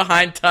stood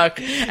behind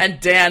Tuck and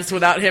danced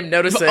without him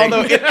noticing.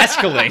 Although it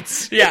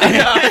escalates. Yeah.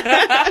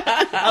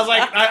 I was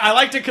like, I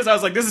liked it because I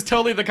was like, this is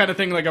totally the kind of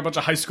thing like a bunch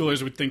of high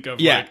schoolers would think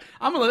of. Yeah.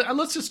 Like,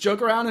 let's just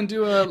joke around and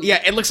do a...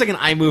 Yeah, it looks like an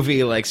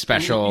iMovie like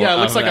special. Yeah, it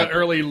looks like that. an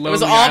early It Lonely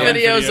was all Island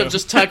videos video. of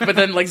just Tuck, but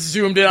then like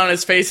zoomed in on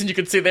his face and you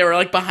could see they were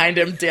like behind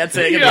him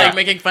dancing and like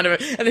making fun of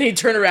it. And then he'd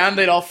turn around and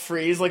they'd all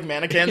freeze like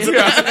mannequins.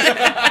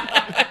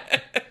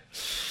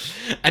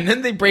 And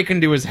then they break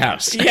into his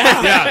house.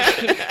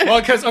 Yeah.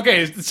 Well,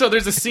 because so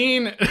there's a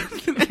scene.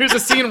 There's a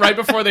scene right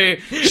before they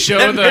show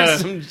And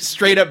there's some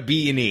straight up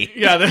B&E.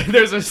 Yeah,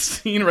 there's a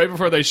scene right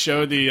before they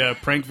show the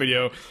prank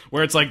video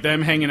where it's like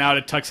them hanging out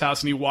at Tuck's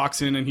house, and he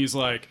walks in and he's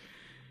like,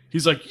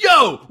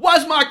 "Yo,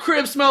 why's my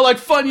crib smell like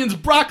Funyuns,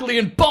 broccoli,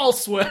 and ball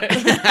sweat?"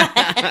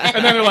 And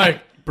then they're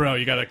like, "Bro,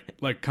 you gotta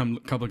like come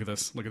look at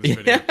this. Look at this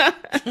video."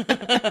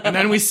 And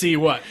then we see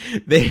what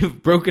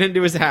They've broken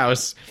into his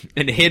house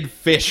and hid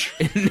fish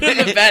in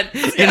the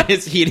vents, in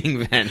his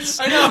heating vents.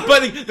 I know,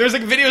 but like, there's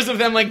like videos of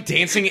them like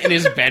dancing in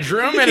his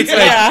bedroom, and it's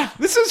like,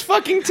 this is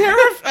fucking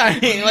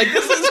terrifying. Like,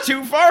 this is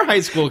too far, high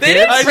school They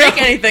kids. didn't break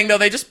anything though.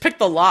 They just picked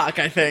the lock,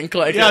 I think.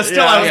 Like, I was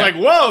like,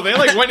 "Whoa!" They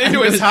like went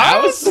into his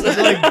house. I was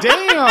like,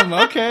 "Damn,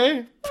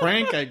 okay,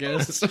 prank, I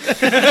guess."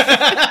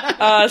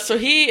 So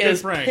he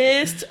is prank.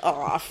 pissed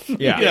off.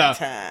 Yeah. Big Yeah.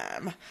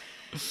 time.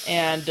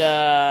 And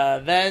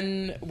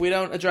then we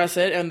don't address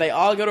it, and they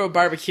all go to a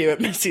barbecue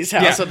at Missy's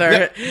house with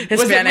their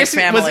Hispanic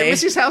family. Was it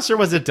Missy's house or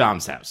was it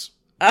Dom's house?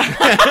 They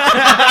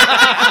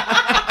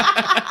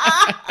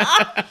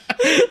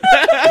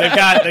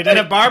did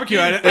a barbecue.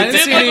 I didn't did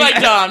see look any, like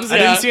Dom's, I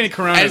yeah. didn't see any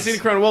Coronas. I didn't see the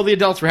corona. Well, the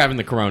adults were having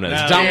the coronas.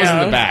 No. Dom was in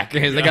Yeah. the back.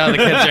 They got the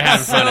kids are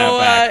having fun out So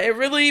back. it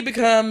really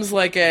becomes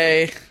like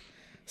a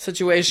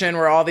situation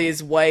where all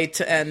these white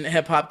and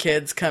hip hop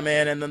kids come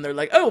in, and then they're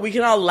like, "Oh, we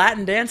can all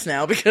Latin dance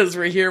now because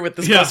we're here with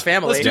this close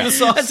family." let's do the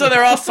salsa. And so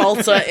they're all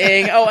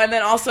salsa-ing. Oh, and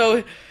then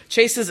also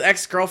Chase's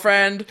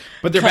ex-girlfriend,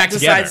 But they're back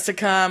decides together.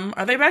 to come.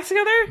 Are they back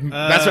together?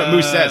 That's what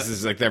Moose says.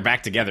 Is like they're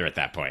back together at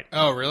that point.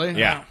 Oh, really?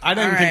 Yeah. I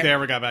didn't All think right. they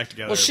ever got back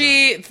together. Well,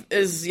 she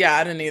is. Yeah,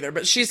 I didn't either.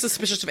 But she's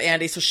suspicious of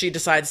Andy, so she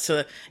decides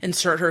to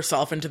insert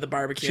herself into the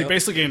barbecue. She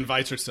basically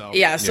invites herself.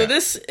 Yeah, so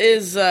this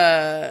is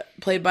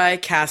played by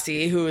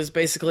Cassie, who is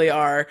basically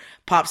our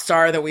pop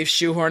star that we've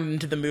shoehorned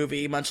into the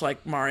movie, much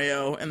like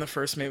Mario in the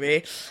first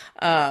movie.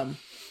 I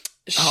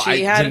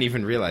didn't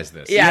even realize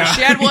this. Yeah,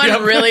 she had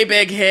one really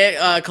big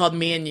hit called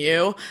Me and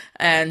You,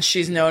 and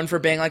she's known for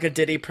being like a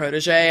Diddy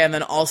protege, and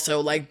then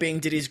also like being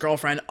Diddy's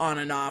girlfriend on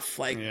and off,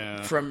 like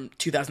from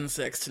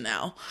 2006 to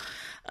now.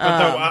 But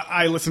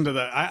I listened to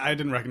that. I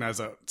didn't recognize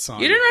that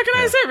song. You didn't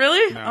recognize it,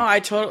 really? No. Oh, I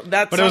totally.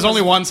 But it was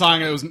only one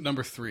song, and it was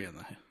number 3 in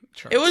the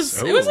charts. It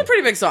was a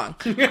pretty big song.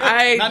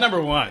 Not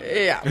number 1.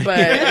 Yeah,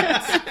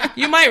 but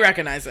you might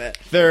recognize it.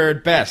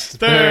 Third best.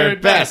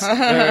 Third best.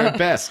 Third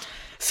best.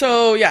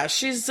 So yeah,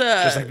 she's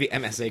Just like the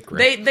MSA crew.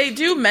 They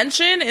do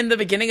mention in the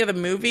beginning of the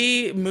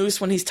movie, Moose,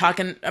 when he's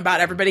talking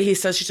about everybody, he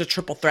says she's a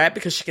triple threat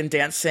because she can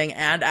dance, sing,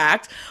 and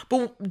act.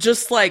 But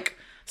just like,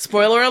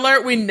 spoiler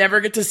alert, we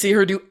never get to see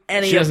her do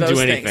any She of doesn't those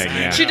do things.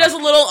 anything, yeah. She does a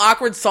little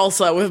awkward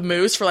salsa with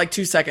Moose for like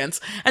 2 seconds,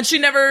 and she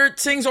never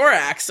sings or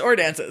acts or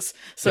dances.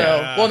 So,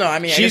 well, no, I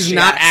mean, I guess she's she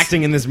not acts,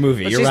 acting in this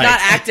movie. but You're she's right. not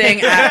acting.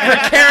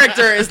 Her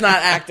character is not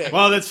acting.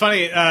 Well, that's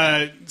funny.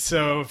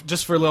 So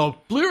just for a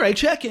little Blu-ray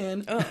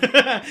check-in,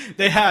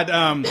 they had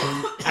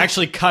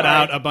actually cut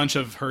out a bunch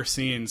of her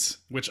scenes,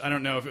 which I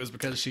don't know if it was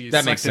because she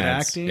That sucked makes at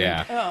sense. acting.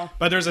 Yeah.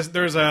 But there's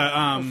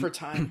a For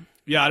time.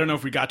 yeah, I don't know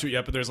if we got to it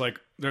yet, but there's a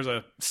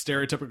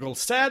stereotypical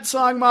sad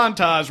song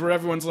montage where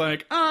everyone's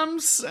like, "I'm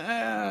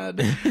sad,"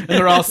 and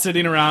they're all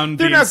sitting around.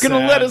 They're being not going to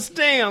sad. let us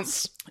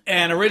dance.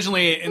 And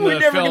originally in We're the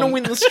never film, going to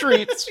win the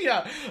streets.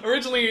 yeah,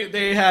 originally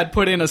they had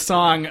put in a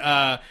song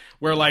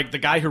where like the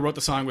guy who wrote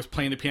the song was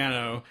playing the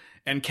piano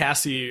and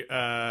Cassie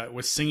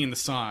was singing the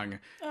song,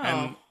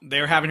 and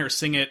they were having her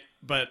sing it,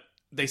 but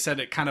they said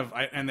it kind of,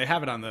 and they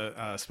have it on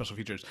the special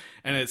features,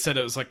 and it said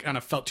it was like kind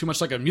of felt too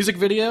much like a music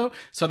video,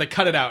 so they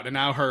cut it out, and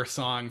now her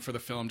song for the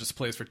film just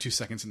plays for 2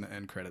 seconds in the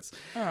end credits.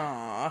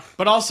 Aww.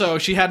 But also,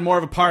 she had more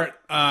of a part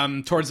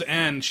towards the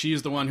end.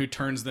 She's the one who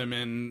turns them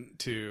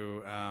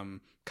into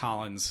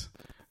Collins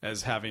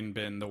as having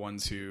been the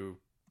ones who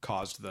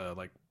caused the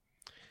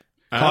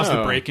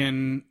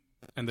break-in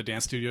and the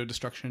dance studio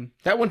destruction.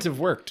 That wouldn't have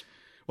worked.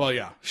 Well,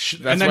 yeah. That's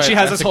And then why- she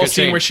has that's this a whole good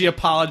scene change. where she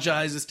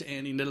apologizes to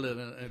Andy.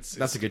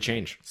 That's a good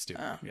change.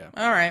 Stupid. Yeah.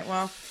 All right,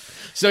 well.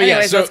 So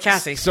Anyways, so that's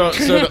Cassie. So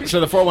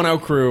the 410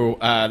 crew,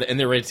 in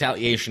their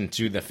retaliation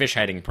to the fish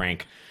hiding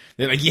prank,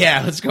 they're like,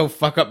 yeah, let's go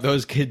fuck up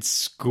those kids'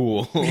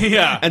 school.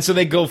 Yeah. And so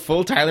they go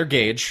full Tyler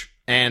Gage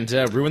and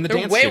ruin the They're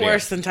dance way studio.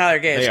 worse than Tyler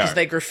Gage They because are.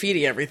 they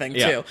graffiti everything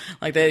Yeah. too.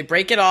 Like they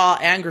break it all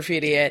and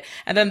graffiti it,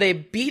 and then they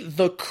beat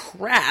the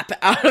crap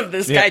out of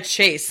this Yeah. guy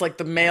Chase, like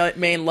the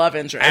main love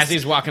interest. As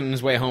he's walking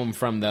his way home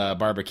from the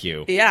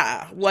barbecue.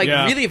 Yeah, like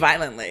Yeah. really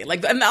violently.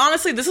 Like, and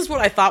honestly, this is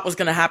what I thought was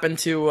going to happen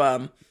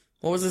to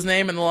what was his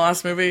name in the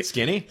last movie?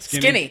 Skinny?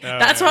 Skinny. Oh,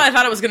 That's yeah. what I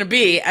thought it was going to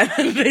be, and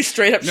then they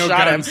straight up No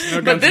shot guns. him. No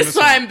guns But in this this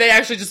one. time, they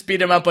actually just beat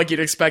him up like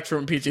you'd expect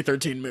from a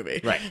PG-13 movie.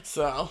 Right.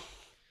 So,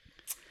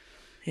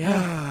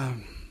 yeah.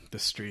 The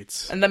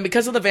streets. And then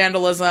because of the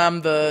vandalism,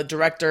 the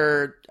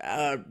director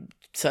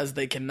says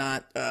they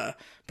cannot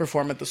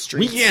perform at the We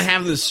streets. can't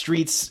have the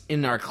streets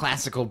in our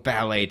classical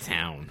ballet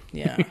town.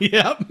 Yeah.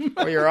 Yep.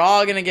 Or you're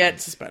all going to get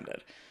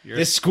suspended.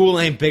 This school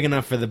ain't big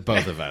enough for the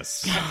both of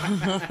us.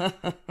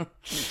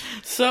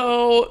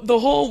 So the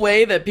whole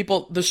way that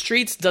the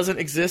streets doesn't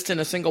exist in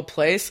a single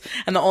place,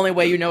 and the only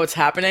way you know it's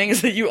happening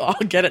is that you all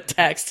get a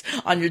text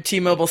on your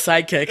T-Mobile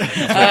Sidekick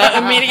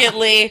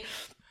immediately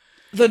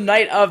the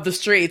night of the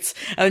streets,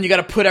 and then you got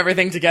to put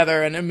everything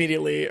together and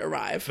immediately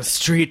arrive. The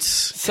streets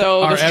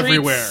So are the streets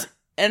everywhere.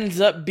 ends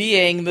up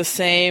being the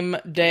same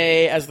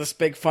day as this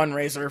big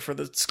fundraiser for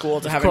the school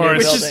to have a new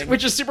course. building.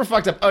 Which is super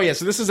fucked up. Oh yeah,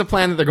 so this is a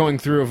plan that they're going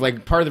through of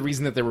like part of the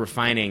reason that they're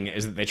refining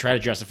is that they try to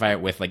justify it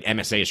with like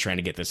MSA is trying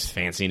to get this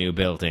fancy new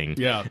building.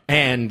 Yeah.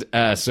 And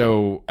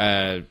so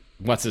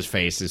what's his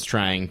face is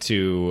trying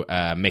to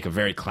make a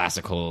very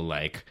classical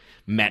like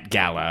Met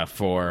Gala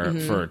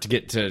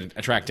to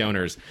attract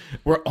donors,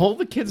 where all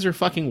the kids are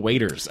fucking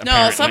waiters. No,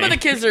 Apparently. some of the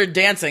kids are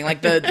dancing.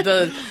 Like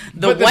the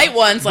But then- white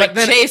ones, like but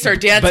then- Chase, are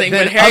dancing, but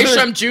then but Harry other-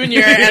 Shrum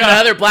Jr. and the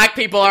other black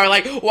people are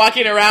like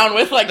walking around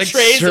with like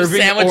trays of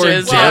serving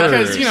sandwiches. hors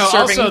d'oeuvres. Because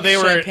serving also they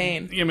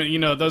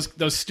champagne. were,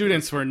 those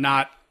students were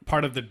not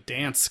part of the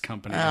dance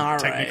company All right,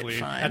 technically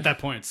fine. at that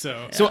point.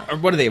 So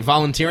What are they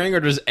volunteering, or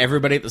does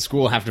everybody at the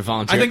school have to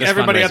volunteer? I think at this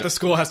everybody fundraiser? at the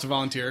school has to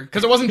volunteer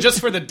because it wasn't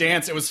just for the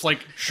dance; it was like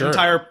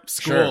entire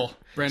school, Sure.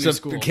 brand So new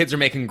school. the kids are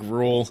making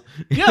gruel.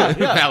 Yeah.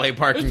 Valet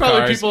parking There's probably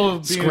cars, people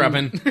being-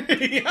 scrubbing.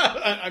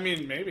 Yeah, I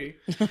mean maybe.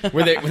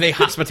 Were they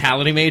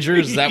hospitality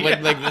majors? Is that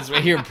what like that's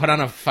what here? Put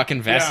on a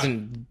fucking vest Yeah.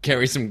 and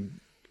carry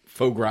some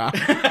faux gras.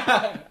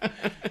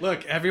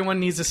 Look, everyone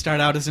needs to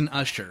start out as an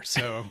usher,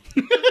 so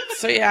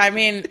So yeah, I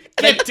mean,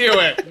 can't do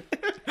it.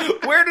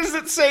 Where does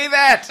it say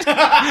that?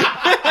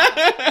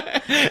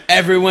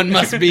 Everyone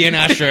must be an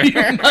usher.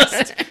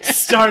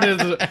 Start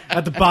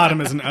at the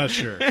bottom as an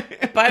usher.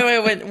 by the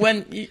way,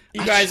 when you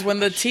guys, when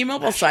the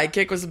T-Mobile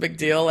Sidekick was a big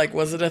deal, like,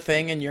 was it a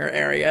thing in your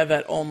area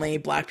that only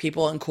black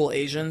people and cool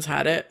Asians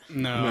had it?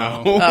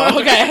 No, Oh,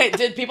 okay.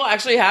 Did people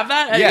actually have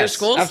that at your Yes,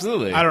 schools?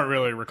 absolutely. I don't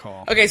really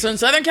recall. Okay, so in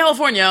Southern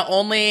California,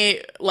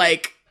 only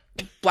like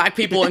black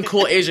people and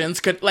cool Asians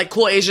could, like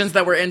cool Asians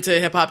that were into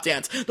hip hop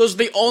dance. Those are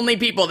the only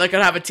people that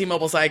could have a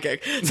T-Mobile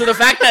Sidekick. So the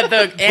fact that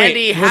the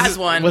Andy has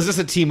one, Was this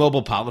a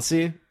T-Mobile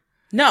policy?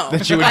 no,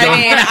 you would I go-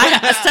 mean,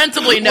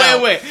 ostensibly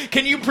no. Wait.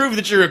 Can you prove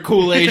that you're a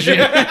cool Asian?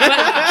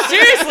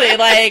 Seriously,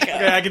 like.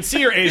 Yeah, I can see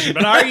you're Asian,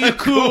 but are you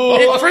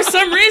cool? For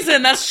some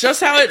reason, that's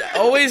just how it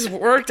always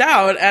worked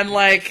out. And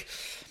like,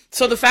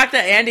 so the fact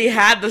that Andy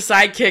had the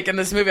sidekick in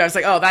this movie, I was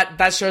like, oh,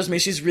 that shows me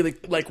she's really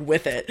like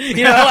with it.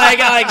 You know,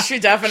 like she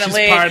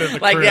definitely, She's part of the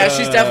like, crew. yeah,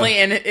 she's definitely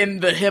in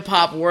the hip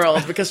hop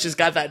world because she's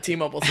got that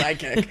T-Mobile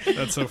sidekick.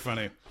 That's so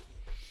funny.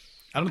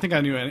 I don't think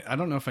I knew any. I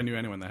don't know if I knew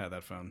anyone that had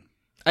that phone.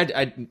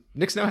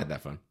 Nick Snow had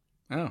that phone.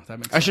 Oh, that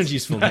makes sense. I shouldn't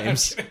use full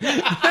names.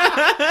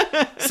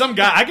 Some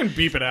guy, I can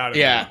beep it out.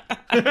 Yeah.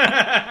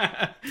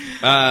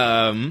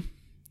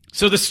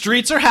 So the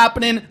streets are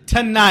happening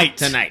tonight.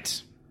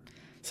 Tonight.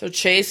 So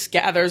Chase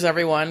gathers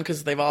everyone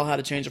because they've all had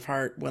a change of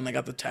heart when they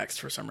got the text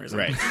for some reason.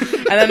 Right.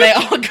 And then they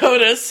all go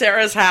to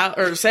Sarah's house,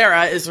 or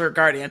Sarah is her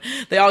guardian.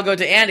 They all go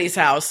to Andy's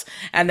house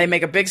and they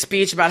make a big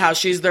speech about how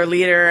she's their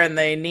leader and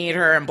they need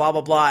her and blah,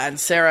 blah, blah. And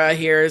Sarah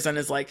hears and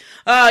is like,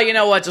 oh, you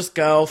know what? Just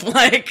go.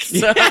 Like,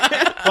 so.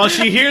 Well,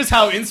 she hears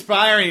how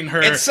inspiring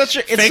her It's such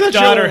a fake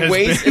daughter has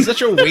waste. been. It's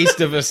such a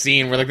waste of a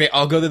scene where like they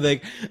all go there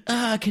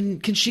like,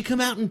 can she come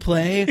out and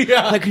play?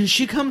 Yeah. Like, can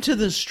she come to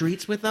the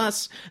streets with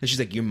us? And she's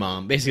like, your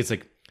mom. Basically, it's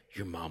like,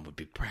 your mom would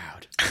be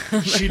proud.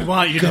 She'd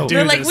want you to do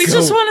They're this. like, we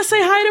just want to say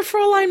hi to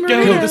Fräulein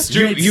Maria. Go to the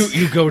streets.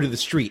 You go to the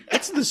street.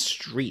 It's the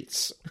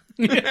streets.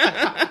 Get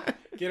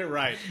it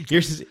right.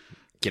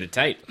 Get it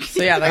tight.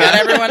 So yeah, they got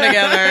everyone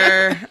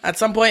together. At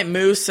some point,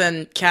 Moose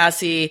and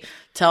Cassie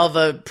tell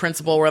the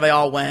principal where they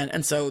all went,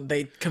 and so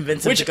they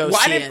convince him to go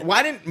see it.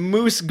 Why didn't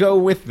Moose go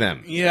with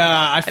them? Yeah,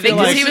 I I feel think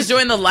like because he was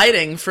doing the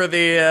lighting for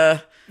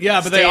the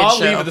Yeah, but they stage all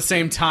show. leave at the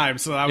same time.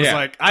 So I was Yeah.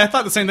 like, I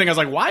thought the same thing. I was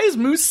like, why is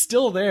Moose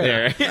still there?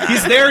 There.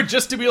 He's there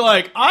just to be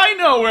like, I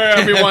know where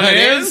everyone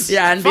is.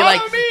 Yeah, and be Follow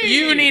like, me.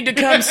 you need to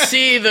come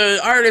see the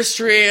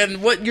artistry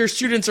and what your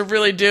students are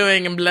really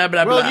doing and blah,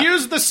 blah, blah. We'll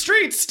use the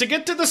streets to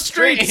get to the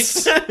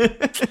streets.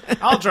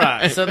 I'll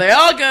drive. So they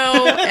all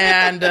go,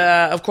 and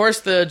of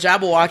course the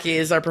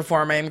Jabberwockies are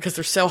performing because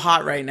they're so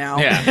hot right now.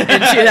 Yeah.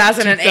 In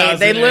 2008.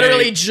 They 2008.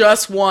 literally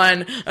just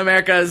won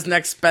America's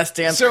Next Best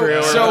Dance Crew.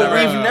 Or So whatever.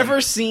 we've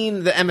never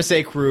seen the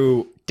MSA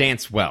crew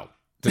dance well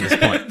to this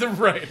point.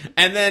 Right.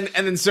 And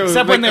then so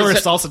Except when they were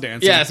so- salsa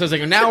dancing. Yeah, so it's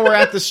like now we're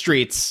at the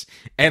streets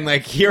and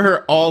like here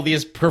are all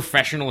these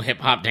professional hip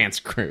hop dance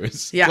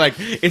crews. Yeah. Like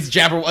it's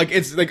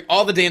it's like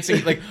all the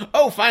dancing like,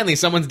 oh finally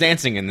someone's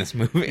dancing in this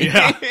movie.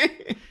 Yeah.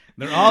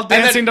 They're all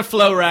dancing to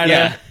Flow Rider.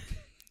 Yeah.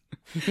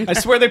 I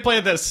swear they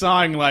played that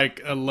song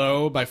like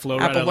 "Low" by Flow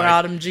Rider Apple like,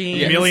 Bottom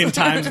Jeans. a million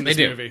times in this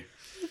They do. movie.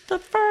 The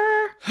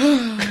fur.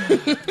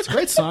 It's a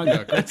great song,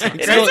 though. Great song.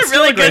 It's a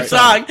really good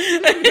song.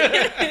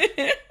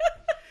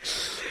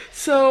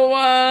 So,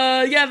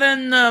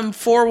 then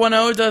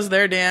 410 does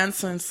their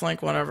dance, and it's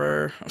like,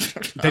 whatever.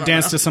 They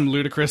dance to some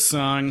ludicrous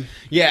song.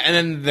 Yeah, and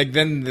then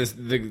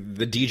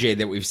the DJ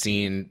that we've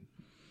seen,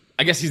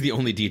 I guess he's the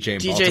only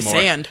DJ in Baltimore.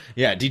 Sand.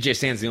 Yeah, DJ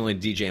Sand's the only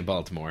DJ in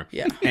Baltimore.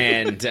 Yeah.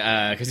 And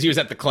because he was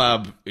at the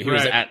club, he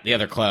was Right. at the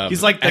other club.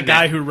 He's like the and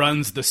guy then- who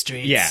runs the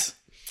streets. Yeah.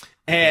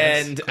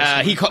 And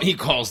he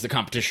calls the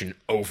competition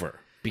over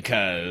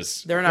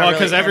because They're not Well, really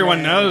because in everyone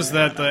it. knows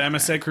that the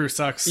MSA crew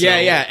sucks. So.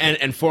 yeah,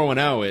 and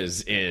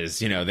 410 is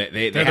you know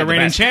they They're have the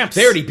reigning best- champs.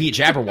 They already beat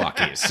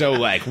Jabberwockies, so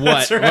like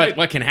what right.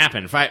 what can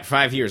happen?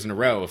 Five years in a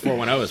row,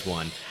 410 has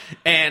won,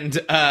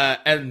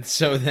 and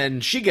so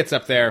then she gets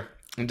up there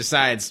and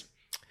decides.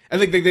 I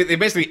think they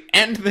basically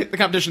end the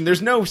competition.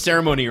 There's no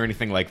ceremony or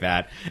anything like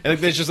that. I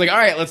think it's just like, all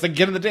right, let's like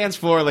get on the dance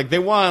floor. Like they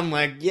won.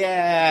 Like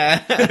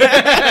yeah.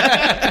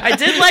 I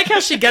did like how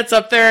she gets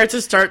up there to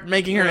start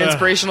making her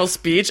inspirational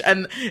speech,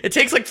 and it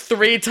takes like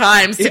 3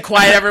 times to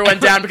quiet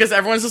everyone down because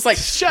everyone's just like,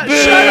 shut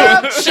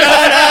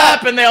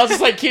up, and they all just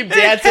like keep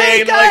dancing. hey,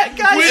 and like,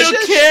 guys, we don't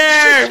shush,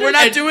 care. We're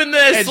not And- doing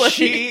this. And Like,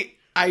 she,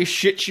 I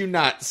shit you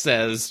not,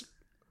 says,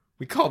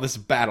 "We call this a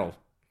battle,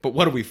 but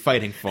what are we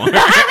fighting for?"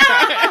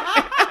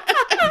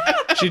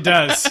 She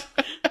does.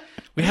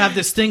 We have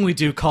this thing we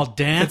do called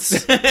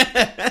dance.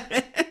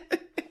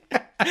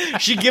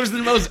 She gives the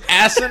most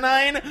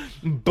asinine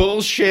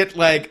bullshit,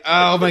 like,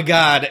 oh my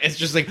god, it's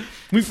just like,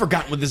 we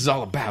forgot what this is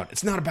all about.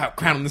 It's not about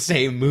crowning the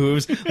same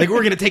moves. Like,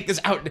 we're gonna take this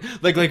out,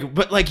 but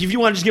like, if you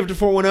want to just give it to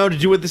 410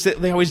 to do what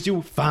they always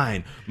do,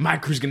 fine. My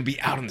crew's gonna be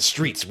out on the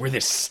streets where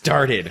this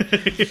started.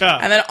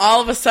 and then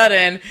all of a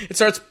sudden, it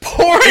starts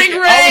pouring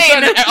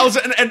rain.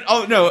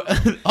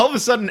 All of a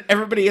sudden,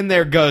 everybody in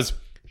there goes,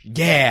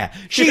 yeah,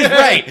 she's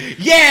right.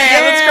 Yeah,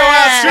 let's go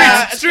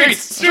out.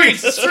 Streets.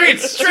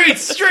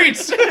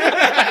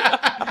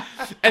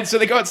 And so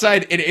they go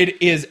outside, and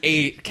it is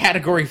a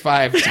Category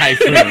 5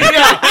 typhoon.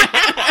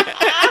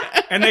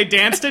 And they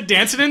danced it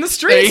in the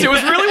streets. It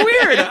was really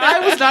weird. I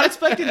was not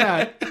expecting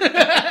that.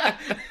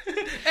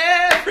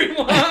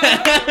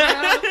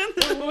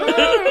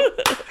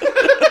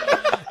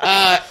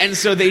 And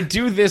so they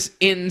do this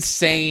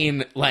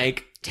insane,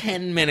 like,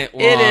 10-minute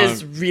long. It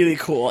is really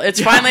cool.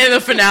 It's finally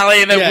the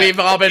finale that Yeah. we've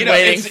all been You know,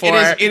 waiting for.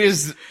 It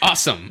is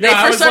awesome. They,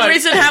 I for was some like-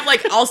 reason, have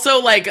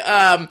also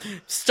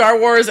Star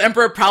Wars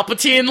Emperor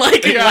Palpatine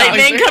lightning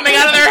like- coming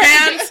out of their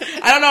hands.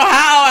 I don't know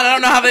how, and I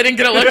don't know how they didn't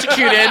get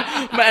electrocuted,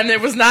 and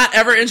it was not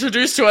ever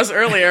introduced to us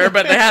earlier.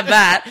 But they had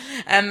that,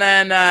 and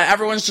then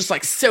everyone's just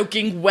like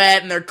soaking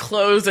wet, and their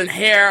clothes and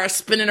hair are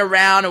spinning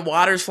around, and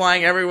water's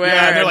flying everywhere.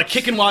 Yeah, and they're and like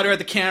kicking water at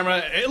the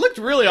camera. It looked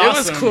really it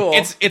awesome. was cool.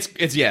 It's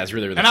really,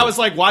 really And cool. I was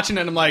like watching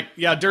it, and I'm like,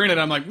 yeah, during it,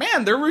 I'm like,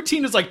 man, their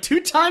routine is like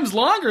 2 times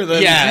longer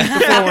than Yeah.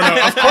 the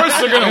 410. Of course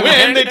they're gonna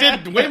win. They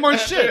did way more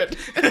shit.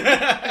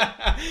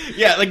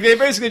 yeah, like, they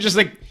basically just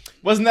like,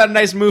 wasn't that a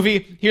nice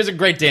movie? Here's a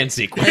great dance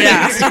sequence.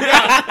 yeah.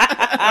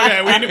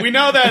 Okay, we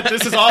know that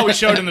this is all we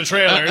showed in the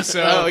trailer,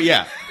 so Oh,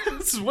 yeah.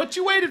 this is what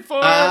you waited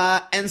for.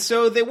 And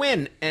so they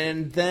win,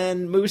 and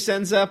then Moose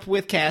ends up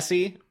with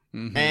Cassie,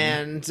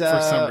 and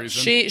for some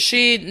reason.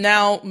 She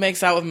now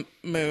makes out with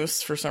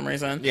Moose for some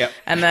reason. Yep.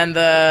 And then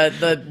the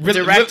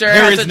director there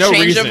has is a no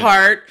change reason. of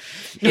heart.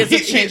 He has a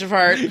change of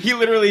heart. He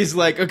literally is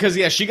like, because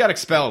she got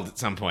expelled at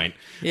some point.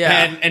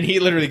 Yeah. and he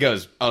literally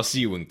goes, "I'll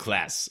see you in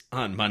class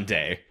on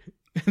Monday."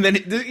 And then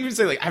he doesn't even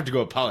say, like, I have to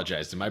go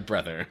apologize to my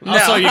brother.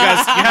 Also, you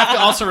guys, you have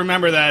to also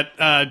remember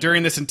that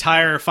during this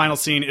entire final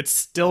scene, it's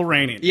still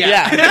raining.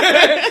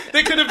 Yeah.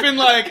 They could have been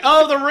like,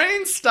 "Oh, the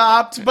rain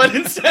stopped," but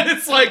instead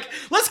it's like,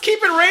 "Let's keep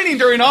it raining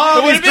during all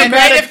It would these have been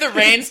dramatic." great if the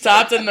rain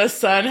stopped and the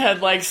sun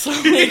had like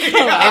slowly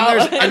come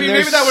out. I mean,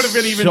 maybe that would have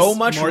been even so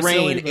much more rain.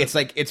 silly, but- It's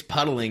like it's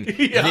puddling.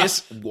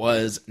 This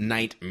was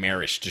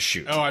nightmarish to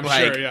shoot. Oh, I'm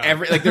like, sure,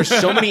 yeah. There's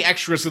so many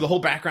extras, so the whole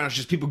background is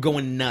just people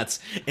going nuts,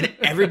 and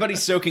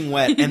everybody's soaking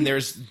wet, and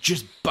there's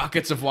just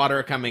buckets of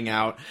water coming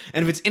out.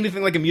 And if it's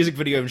anything like a music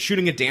video, and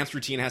shooting a dance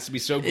routine has to be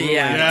so grueling.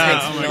 Yeah, Yeah, it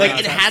takes oh my really God.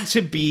 Like, it had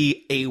to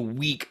be a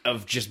week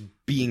of just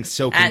being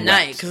soaking At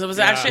night, wet. because it was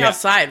actually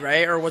outside,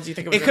 right? Or what do you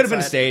think it was? It could have been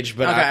inside? staged,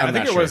 but Okay. I'm I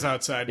think not it sure. was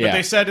outside, but Yeah.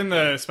 they said in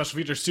the special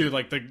features too,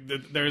 like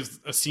there's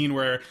a scene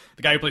where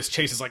the guy who plays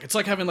Chase is like, it's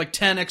like having like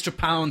 10 extra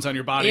pounds on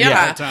your body all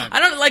Yeah, the time. I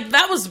don't like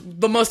that was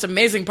the most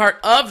amazing part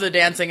of the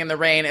dancing in the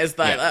rain is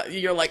that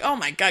you're like, oh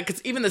my god,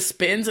 because even the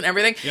spins and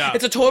everything,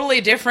 it's a totally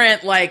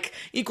different like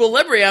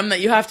equilibrium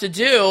that you have to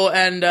do,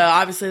 and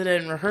obviously they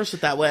didn't rehearse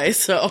it that way.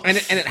 So And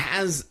it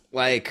has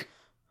like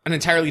an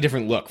entirely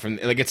different look from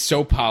like it's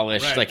so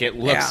polished, Right. like it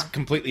looks Yeah.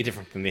 completely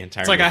different from the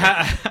entire. It's like I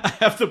movie.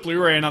 have the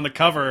Blu-ray, and on the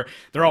cover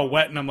they're all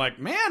wet, and I'm like,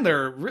 man,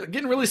 they're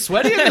getting really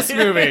sweaty in this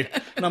movie.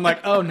 And I'm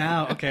like, oh,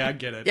 now, okay, I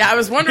get it. yeah, I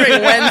was wondering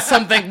when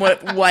something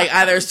like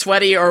either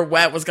sweaty or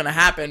wet was going to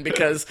happen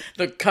because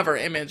the cover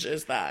image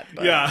is that.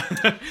 But.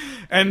 Yeah.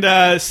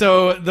 And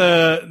so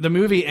the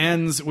movie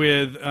ends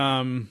with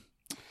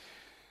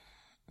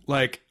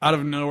like out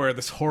of nowhere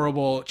this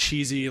horrible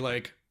cheesy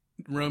like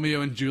Romeo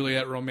and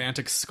Juliet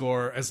romantic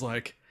score as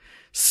like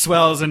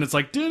swells, and it's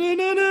like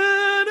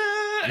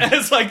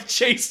as like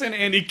Chase and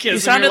Andy kiss. You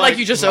sounded like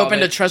you just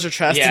opened a treasure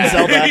chest in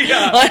Zelda.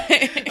 Yeah.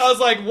 Like- I was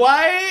like,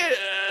 why?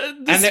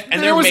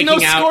 And there was no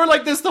making out score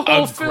like this the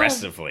whole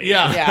aggressively. film.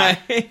 Yeah.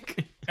 Yeah.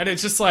 And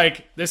it's just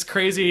like this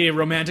crazy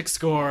romantic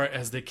score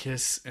as they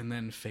kiss and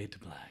then fade to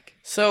black.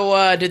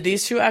 So, did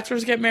these two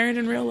actors get married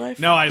in real life?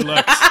 No, I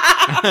looked.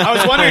 I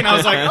was wondering. I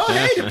was like, oh,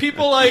 hey, did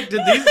people like,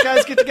 did these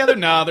guys get together?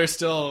 No, they're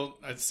still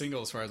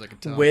single as far as I can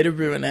tell. Way to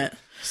ruin it.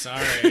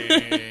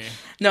 Sorry.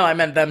 No, I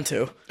meant them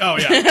too. Oh,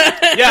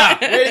 yeah. Yeah,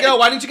 way to go.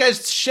 Why didn't you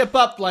guys ship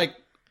up like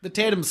the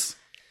Tatums?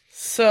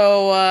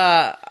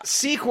 So,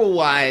 Sequel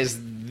wise,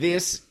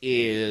 this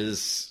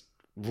is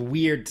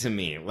weird to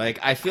me. Like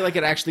I feel like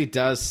it actually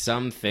does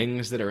some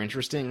things that are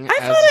interesting. I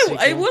as thought a it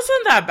sequel.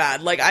 wasn't that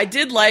bad. Like, I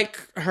did like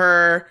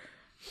her,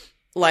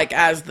 like,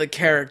 as the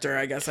character,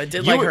 I guess. I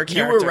did like her You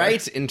character. were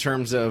right in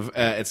terms of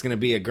it's going to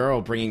be a girl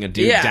bringing a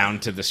dude Yeah.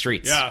 down to the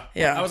streets. Yeah.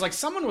 Yeah. I was like,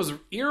 someone was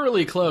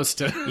eerily close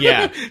to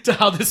Yeah. to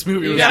how this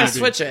movie You was gotta gonna be.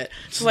 switch it.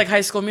 It's like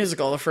High School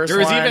Musical, the first There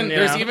was one.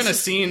 there's even a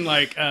scene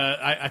like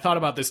I thought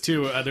about this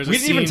too. There's We a didn't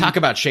scene, even talk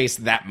about Chase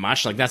that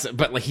much. Like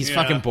but like he's Yeah.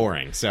 fucking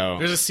boring. So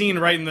There's a scene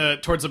right in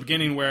towards the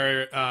beginning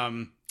where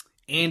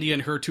Andy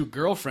and her two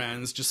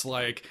girlfriends, just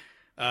like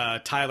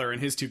Tyler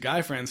and his two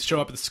guy friends, show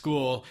up at the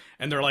school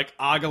and they're like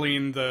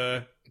ogling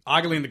the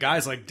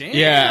guys, like, damn,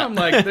 Yeah.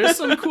 like there's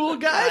some cool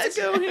guys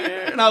that go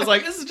here. And I was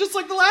like, this is just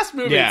like the last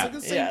movie. Yeah. It's like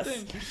the same Yes.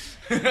 thing.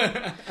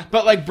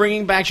 But like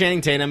bringing back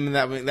Channing Tatum,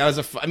 that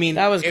was I mean,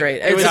 That was great.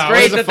 It It's was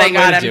great a that fun they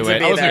way got to him do to it.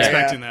 be I wasn't there,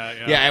 expecting that.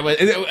 Yeah. Yeah, it was,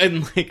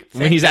 and like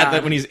when he's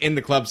God. when he's in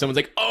the club, someone's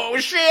like, "Oh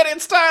shit,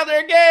 it's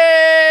Tyler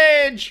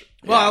Gage."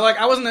 Well, like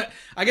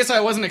I guess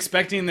I wasn't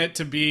expecting it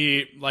to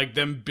be like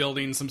them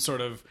building some sort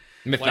of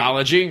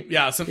Mythology.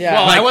 Yeah. Yeah.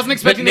 Well, Like, I wasn't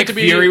expecting Nick it to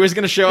be. Fury was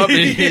going to show up. And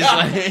he's Yeah.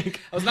 like,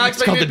 I was not It's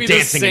expecting called it to the be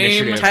Dancing the same.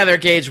 Initiative. Tyler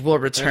Gage will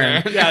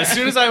return. Yeah, as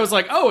soon as I was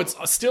like, oh, it's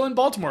still in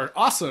Baltimore.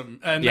 Awesome.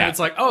 And Yeah. then it's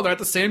like, oh, they're at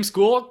the same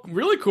school.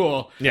 Really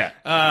cool. Yeah.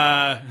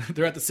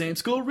 They're at the same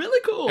school.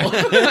 Really cool.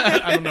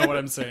 I don't know what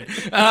I'm saying.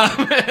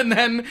 And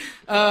then,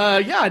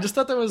 I just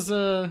thought that was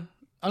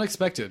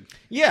unexpected.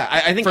 Yeah,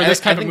 I think For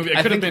this I type of think- movie, it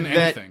I could have think been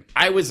that anything.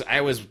 I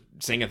was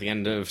saying at the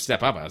end of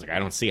Step Up, I was like, I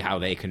don't see how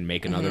they can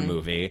make another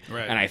movie.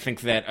 Right. And I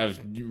think that of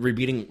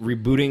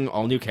rebooting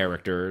all new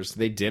characters,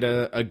 they did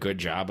a good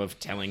job of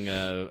telling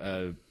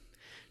a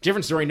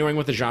different story, knowing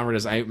what the genre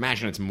is. I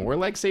imagine it's more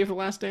like Save the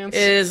Last Dance.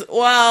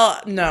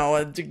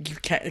 No, you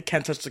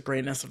can't touch the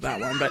greatness of that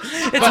one, but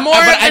it's more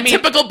but the I mean-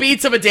 typical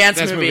beats of a dance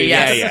Dance movie. movie,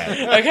 Yes.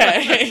 yeah,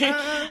 Okay.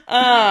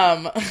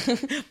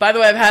 By the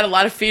way, I've had a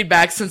lot of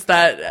feedback since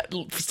that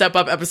Step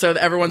Up episode.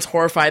 Everyone's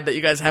horrified that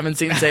you guys haven't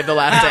seen Save the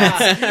Last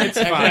Dance.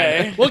 It's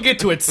Fine. We'll get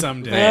to it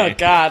someday. Oh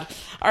God!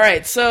 All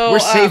right, so We're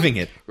saving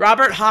it.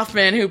 Robert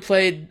Hoffman, who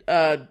played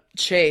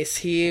Chase,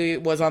 he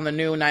was on the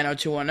new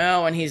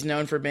 90210, and he's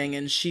known for being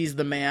in She's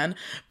the Man.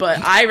 But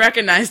I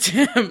recognized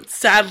him.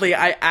 Sadly,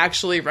 I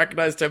actually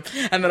recognized him,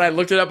 and then I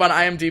looked it up on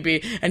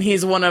IMDb, and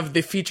he's one of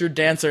the featured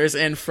dancers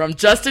in From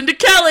Justin to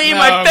Kelly,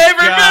 my Oh,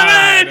 favorite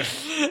God.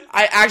 movie.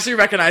 I actually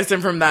recognized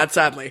him from that.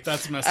 Sadly,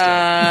 That's messed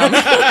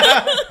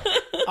up.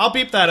 I'll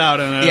beep that out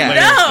in a Yeah.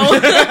 later.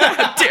 no,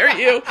 how dare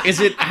you? Is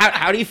it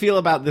how do you feel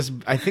about this?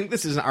 I think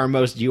this is our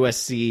most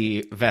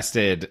USC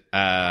vested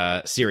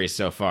series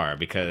so far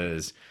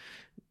because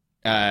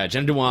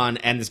Jen Dewan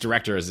and this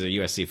director is a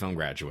USC film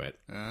graduate.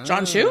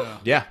 John Chu?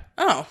 Yeah.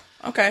 Oh,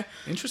 okay.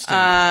 Interesting.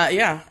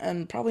 Yeah,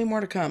 and probably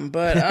more to come.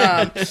 But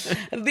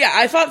yeah,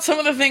 I thought some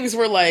of the things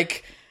were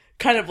like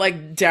kind of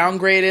like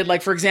downgraded.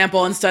 Like, for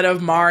example, instead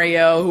of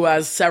Mario, who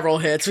has several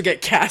hits, we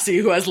get Cassie,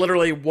 who has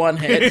literally one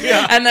hit.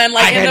 And then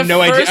like I in had the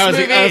no idea. first I was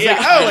movie, like,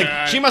 yeah. oh,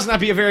 like she must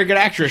not be a very good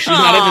actress. She's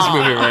not in this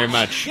movie very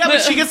much. yeah,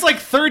 but she gets like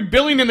third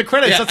billing in the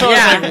credits. That's why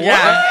I was like, what?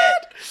 yeah.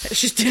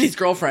 She's Danny's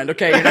girlfriend.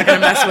 Okay, you're not gonna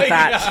mess with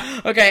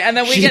that. Okay, and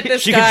then we get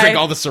this she guy. can drink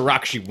all the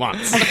Ciroc she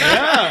wants.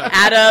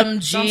 Adam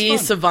G.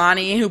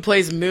 Savani, who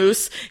plays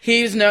Moose.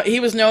 He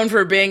was known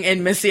for being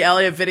in Missy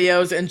Elliott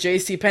videos and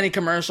JCPenney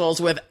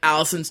commercials with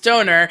Allison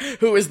Stoner,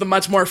 who is the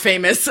much more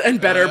famous and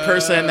better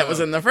person that was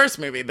in the first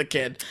movie, the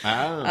kid,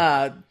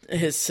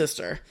 his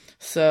sister.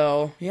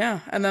 So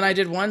yeah, and then I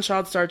did one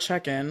child star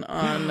check-in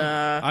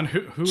on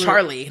who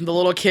Charlie, the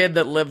little kid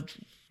that lived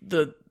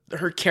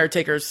her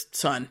caretaker's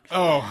son.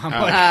 Oh, I'm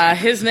like,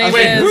 his name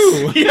wait, is.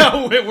 who?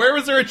 Yeah, wait, where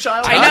was there a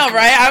child? I know,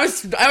 right?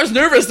 I was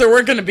nervous there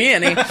weren't going to be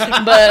any, but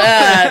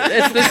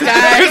it's this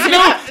guy.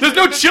 There's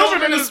no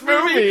children in this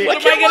movie.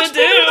 What am I going to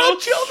do? No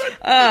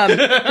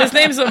children. His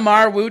name's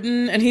Amar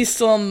Wooten, and he's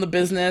still in the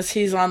business.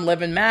 He's on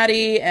Liv and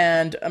Maddie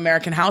and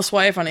American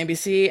Housewife on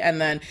ABC, and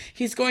then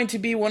he's going to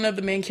be one of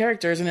the main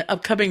characters in an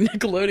upcoming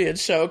Nickelodeon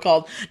show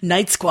called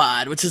Night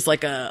Squad, which is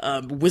like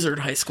a wizard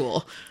high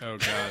school. Oh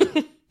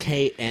God.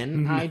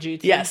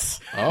 KNIGT? Yes.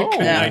 Oh.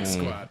 Night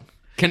Squad.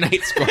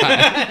 Knight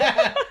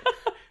Squad.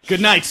 Good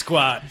night,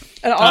 Squad.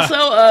 And also,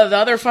 the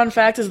other fun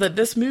fact is that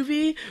this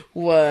movie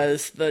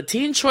was the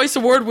Teen Choice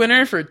Award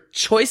winner for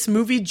Choice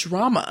Movie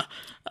Drama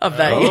of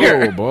that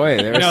year. Oh, boy.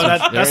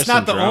 That's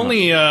not the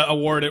only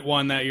award it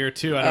won that year,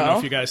 too. I don't know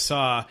if you guys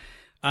saw.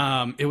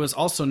 It was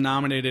also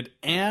nominated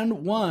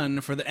and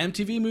won for the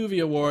MTV Movie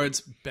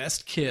Awards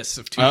Best Kiss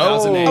of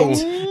 2008. Oh,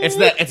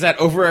 it's that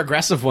over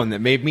aggressive one that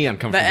made me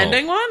uncomfortable. The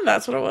ending one?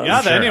 That's what it was.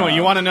 Yeah, the ending one.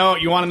 You want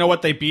to know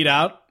what they beat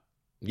out?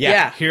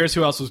 Yeah. Here's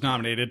who else was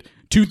nominated.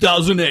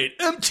 2008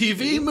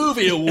 MTV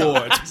Movie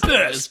Awards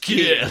Best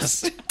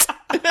Kiss.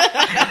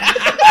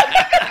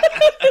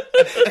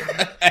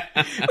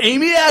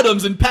 Amy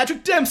Adams and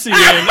Patrick Dempsey in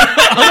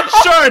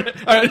Uncharted.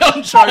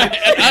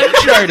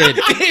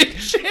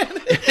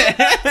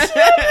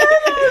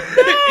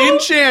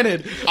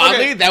 Enchanted.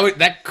 Oddly,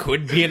 that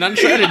could be an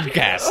Uncharted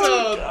cast.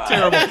 Oh,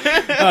 terrible.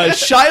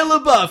 Shia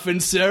LaBeouf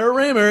and Sarah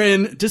Raymer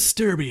in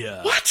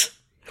Disturbia. What?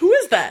 Who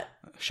is that?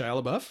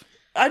 Shia LaBeouf?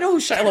 I know who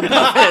Shia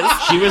LaBeouf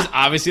is. She was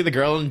obviously the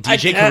girl in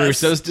DJ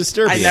Caruso's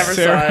Disturbia. I never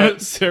saw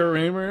it. Sarah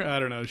Raymer?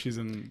 I don't know. She's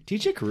in...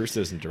 DJ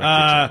Caruso's in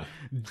Director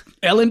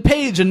Ellen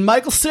Page and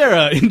Michael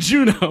Cera in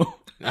Juno.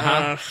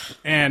 Uh-huh.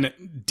 And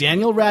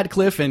Daniel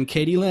Radcliffe and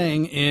Katie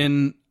Lang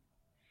in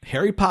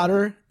Harry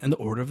Potter and the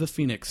Order of the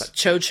Phoenix.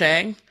 Cho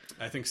Chang?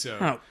 I think so.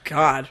 Oh,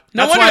 God.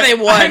 No That's wonder why- they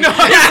won. I know.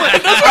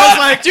 I was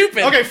like,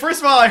 stupid. Okay, first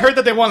of all, I heard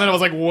that they won, and I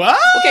was like, what?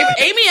 Okay,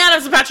 Amy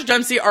Adams and Patrick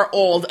Dempsey are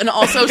old, and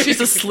also she's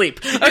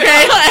asleep.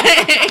 Okay,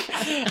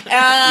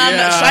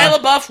 Shia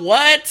LaBeouf,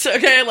 what?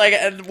 Okay,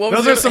 what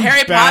was Those are it? some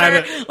Harry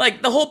bad- Potter?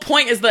 The whole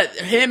point is that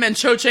him and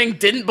Cho Chang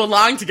didn't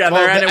belong together,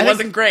 and it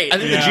wasn't great. I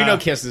think the Juno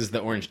kiss is the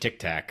orange Tic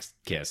Tac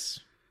kiss.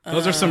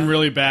 Those are some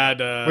really bad...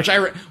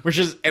 Which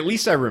is, at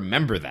least I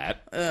remember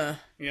that.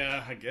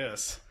 Yeah, I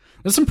guess.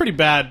 There's some pretty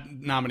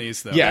bad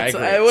nominees, though. Yeah, I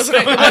agree. It wasn't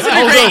a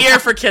great year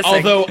for kissing.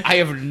 Although I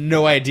have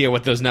no idea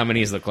what those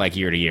nominees look like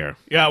year to year.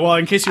 Yeah, well,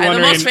 in case you're the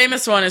wondering... most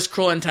famous one is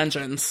Cruel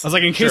Intentions. I was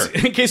like, in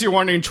case you're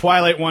wondering,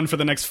 Twilight won for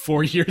the next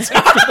 4 years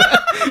after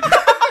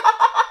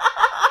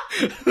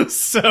that.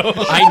 So...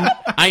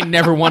 I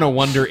never want to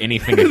wonder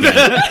anything again.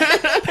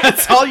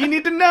 That's all you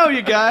need to know,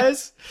 you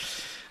guys.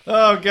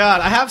 Oh,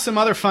 God. I have some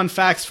other fun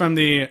facts from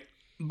the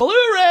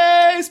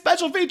Blu-ray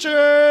special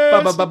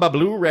features.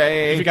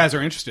 Blu-ray. If you guys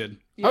are interested.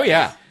 Oh,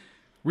 yeah.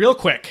 Real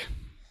quick.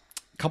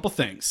 A couple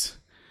things.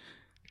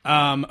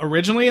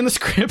 Originally in the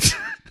script,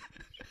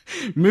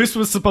 Moose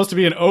was supposed to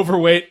be an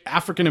overweight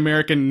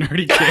African-American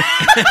nerdy kid.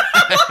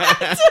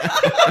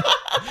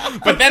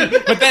 But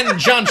then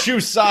John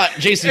Chu saw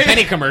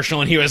JCPenney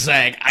commercial and he was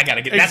like, I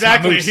gotta get that's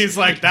exactly. my Moose. He's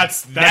like,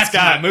 that's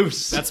my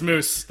Moose. That's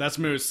Moose. That's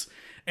Moose.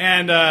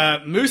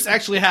 And Moose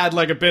actually had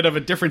a bit of a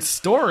different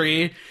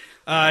story.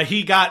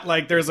 He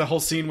got there's a whole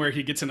scene where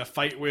he gets in a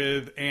fight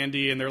with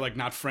Andy and they're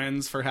not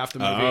friends for half the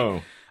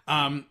movie.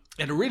 And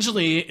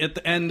originally at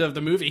the end of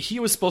the movie, he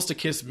was supposed to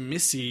kiss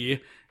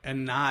Missy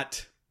and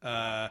not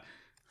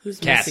Who's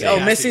Cassie. Missy?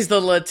 Oh, Missy's the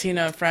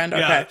Latina friend.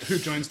 Okay. who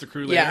joins the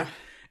crew later. Yeah.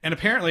 And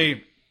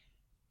apparently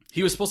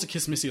he was supposed to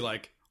kiss Missy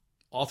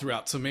all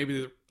throughout. So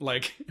maybe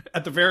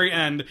at the very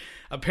end,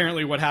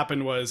 apparently what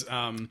happened was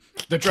the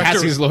director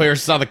Cassie's lawyer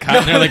saw the cut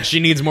and they're like, she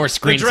needs more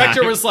screen the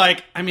director time. was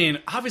like, I mean,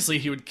 obviously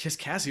he would kiss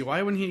Cassie.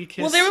 Why wouldn't he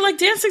kiss? Well, they were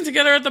dancing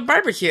together at the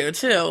barbecue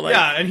too.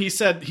 Yeah, and he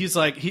said he's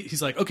like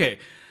okay,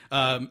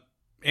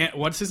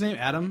 what's his name?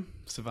 Adam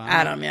Savani?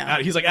 Adam, yeah.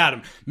 He's like,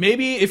 Adam,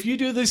 maybe if you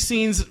do the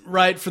scenes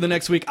right for the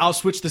next week, I'll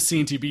switch the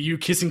scene to be you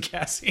kissing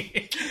Cassie.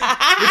 Which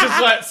is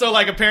what. So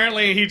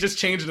apparently he just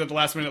changed it at the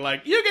last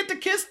minute. You get to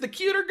kiss the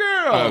cuter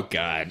girl. Oh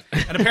God.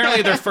 And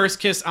apparently their first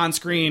kiss on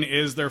screen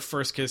is their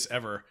first kiss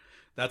ever.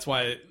 That's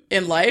why.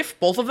 In life,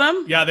 both of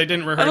them. Yeah, they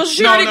didn't rehearse. Oh, was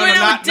she already going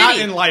out with not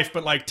Diddy? in life,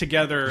 but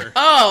together.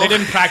 Oh. They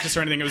didn't practice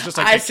or anything. It was just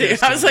I see.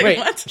 I was like, Wait,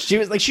 what?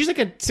 she's a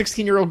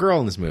 16-year-old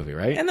girl in this movie,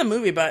 right? In the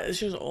movie, but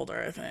she was older,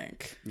 I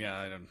think. Yeah,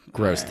 I don't.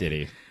 Gross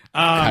titty.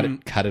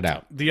 Cut it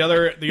out. The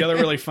other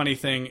really funny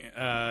thing,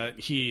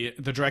 the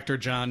director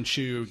John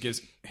Chu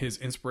gives his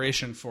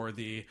inspiration for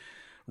the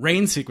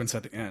rain sequence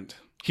at the end.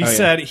 He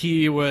said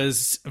he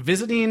was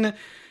visiting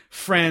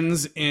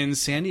friends in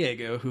San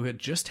Diego who had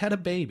just had a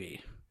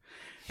baby.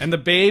 And the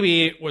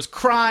baby was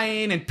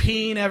crying and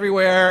peeing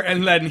everywhere.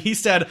 And then he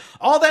said,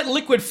 all that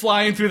liquid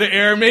flying through the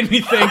air made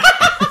me think,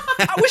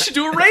 we should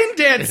do a rain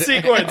dance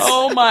sequence.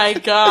 Oh my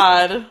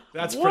God.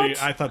 That's pretty,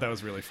 I thought that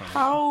was really funny.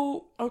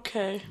 How?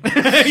 Okay.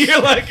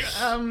 You're like,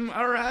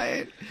 all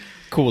right.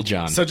 Cool,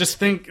 John. So just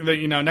think that,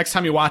 next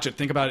time you watch it,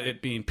 think about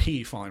it being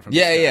pee falling from the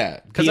sky.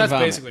 Yeah. Because that's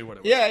basically what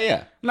it was.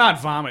 Yeah.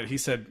 Not vomit. He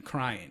said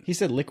crying. He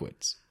said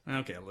liquids.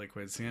 Okay,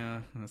 liquids.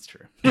 Yeah, that's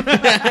true. But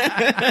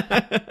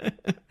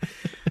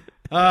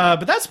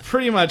that's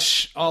pretty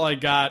much all I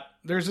got.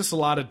 There's just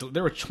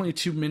there were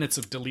 22 minutes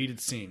of deleted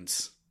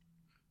scenes.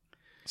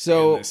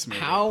 So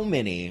how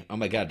many? Oh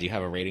my God! Do you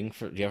have a rating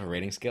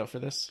scale for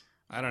this?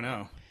 I don't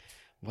know.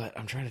 What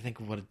I'm trying to think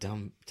of what a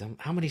dumb.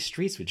 How many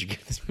streets would you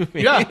give this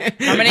movie? Yeah.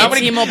 How many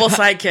T-Mobile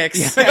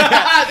sidekicks?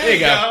 There you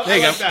go.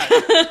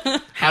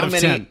 How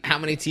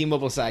many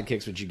T-Mobile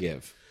sidekicks would you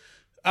give?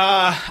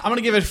 I'm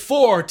gonna give it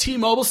 4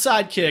 T-Mobile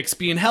sidekicks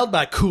being held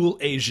by cool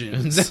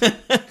Asians.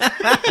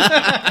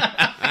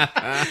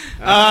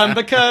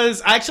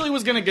 Because I actually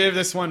was gonna give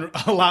this one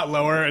a lot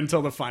lower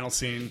until the final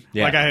scene.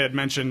 Yeah. Like I had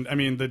mentioned,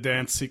 the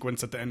dance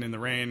sequence at the end in the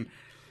rain,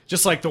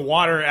 just like the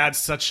water adds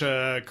such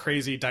a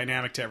crazy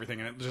dynamic to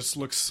everything, and it just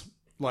looks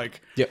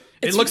like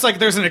it looks like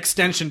there's an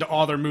extension to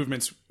all their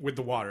movements with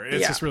the water.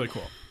 It's just really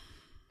cool.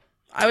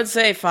 I would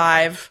say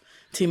 5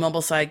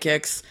 T-Mobile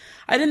sidekicks.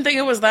 I didn't think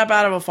it was that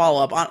bad of a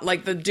follow-up.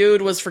 Like, the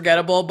dude was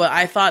forgettable, but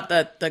I thought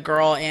that the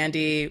girl,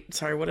 Andy...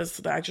 Sorry, what is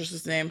the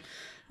actress's name?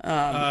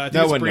 I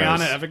think it's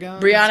Brianna Evigan.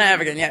 Brianna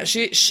Evigan, yeah.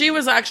 She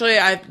was actually...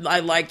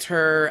 I liked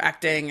her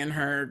acting and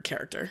her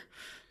character.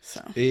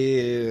 So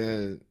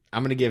I'm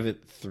going to give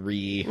it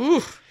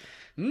 3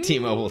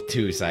 T-Mobile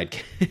 2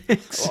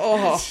 sidekicks.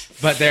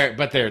 But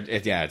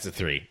it's a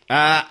 3.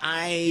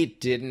 I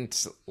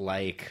didn't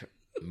like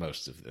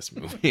most of this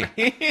movie.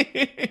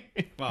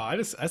 Well,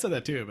 I said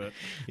that too, but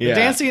the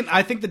dancing,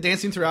 I think the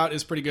dancing throughout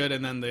is pretty good,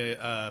 and then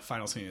the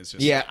final scene is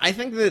just I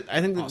think that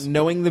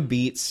knowing the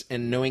beats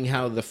and knowing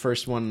how the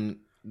first one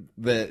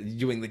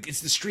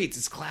it's the streets,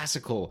 it's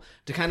classical,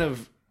 to kind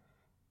of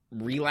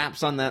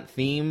relapse on that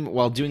theme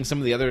while doing some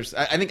of the others.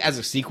 I think as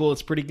a sequel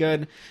it's pretty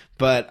good,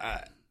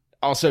 but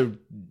also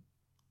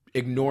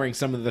ignoring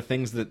some of the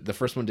things that the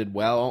first one did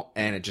well,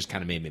 and it just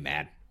kind of made me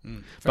mad.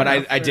 But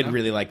I did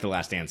really like the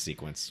Last Dance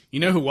sequence. You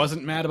know who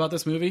wasn't mad about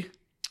this movie?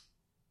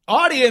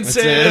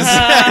 Audiences!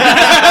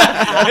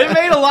 It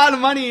made a lot of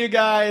money, you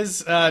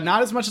guys.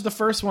 Not as much as the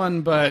first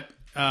one, but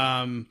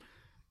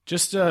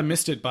just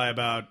missed it by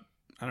about,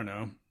 I don't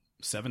know,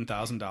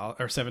 $7,000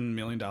 or $7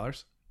 million.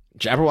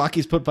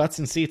 Jabberwockies put butts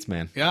in seats,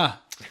 man. Yeah.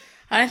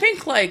 I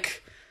think,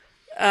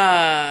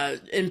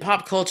 in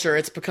pop culture,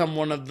 it's become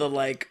one of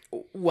the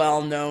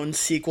well-known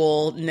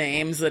sequel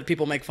names that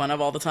people make fun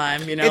of all the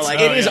time. It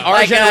is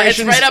our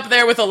generation's. It's right up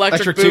there with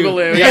Electric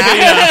Boogaloo.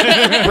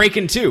 Yeah.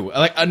 Breakin' 2,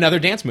 another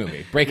dance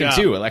movie. Breakin'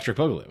 2, Electric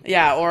Boogaloo.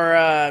 Yeah,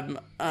 or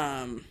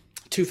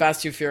Too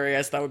Fast, Too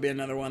Furious. That would be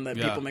another one that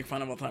people make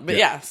fun of all the time. But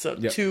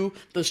To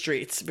the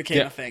Streets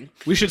became a thing.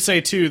 We should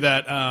say too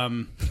that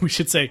To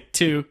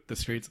the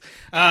Streets.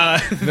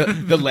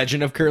 The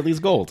Legend of Curly's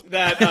Gold.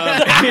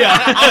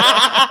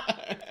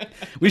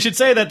 We should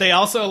say that they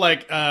also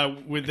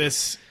with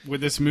this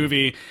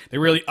movie, they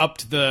really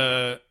upped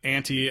the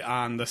ante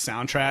on the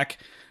soundtrack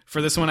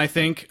for this one. I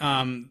think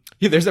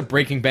there's a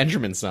Breaking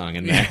Benjamin song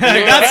in there.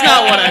 That's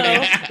not what I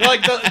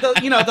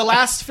mean. The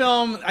last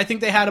film, I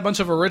think they had a bunch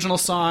of original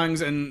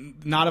songs,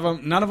 and none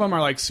of them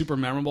are super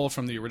memorable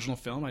from the original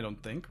film. I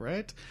don't think,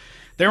 right?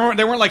 They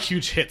weren't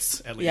huge hits,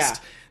 at least.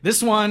 Yeah.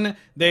 This one,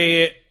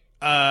 the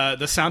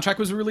soundtrack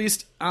was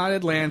released on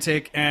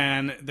Atlantic,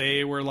 and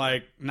they were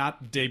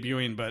not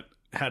debuting, but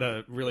had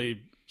a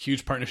really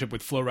huge partnership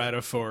with Flo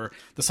Rida for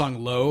the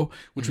song Low,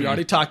 which we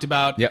already talked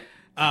about. Yep.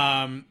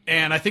 And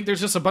I think there's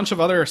just a bunch of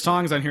other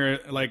songs on here,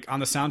 on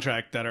the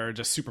soundtrack, that are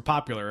just super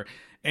popular.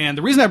 And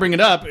the reason I bring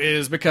it up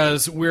is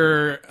because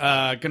we're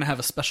going to have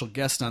a special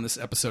guest on this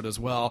episode as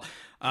well.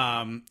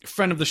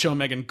 Friend of the show,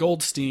 Megan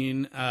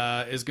Goldstein,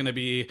 is going to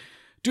be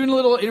doing a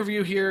little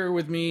interview here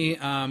with me.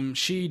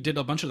 She did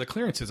a bunch of the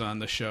clearances on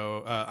the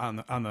show,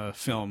 on the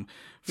film,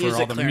 for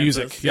music all the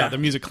music. Yeah, the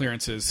music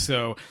clearances.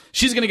 So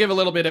she's going to give a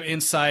little bit of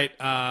insight,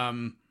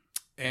 and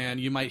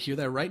you might hear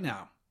that right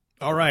now.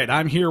 All right,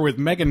 I'm here with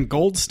Megan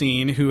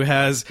Goldstein, who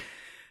has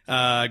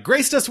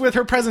graced us with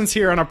her presence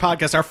here on our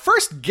podcast. Our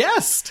first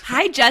guest.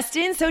 Hi,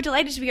 Justin. So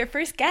delighted to be your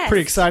first guest.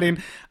 Pretty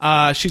exciting.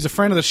 She's a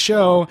friend of the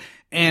show,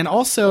 and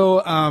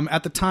also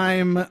at the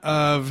time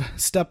of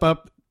Step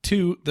Up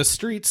to the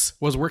Streets,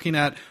 was working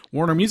at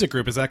Warner Music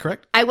Group. Is that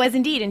correct? I was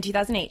indeed in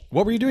 2008.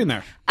 What were you doing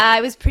there? I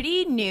was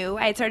pretty new.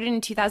 I had started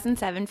in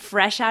 2007,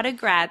 fresh out of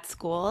grad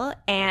school.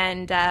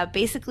 And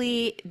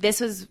basically, this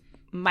was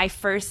my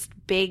first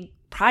big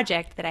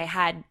project that I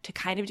had to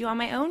kind of do on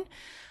my own.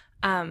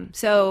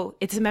 So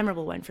it's a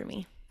memorable one for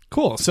me.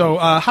 Cool. So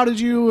how did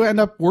you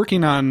end up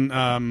working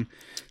on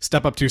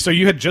Step Up to? So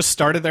you had just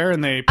started there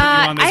and they put you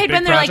on this big project? I had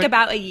been there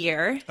about a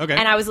year. Okay.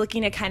 And I was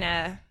looking to kind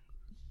of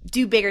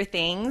do bigger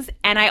things.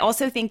 And I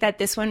also think that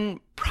this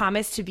one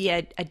promised to be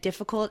a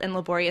difficult and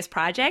laborious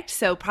project.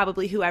 So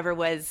probably whoever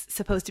was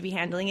supposed to be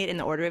handling it in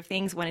the order of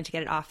things wanted to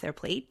get it off their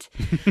plate.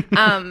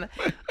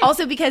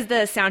 Also because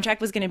the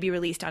soundtrack was going to be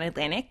released on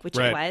Atlantic, which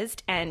it was,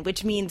 and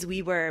which means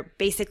we were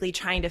basically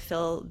trying to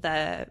fill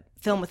the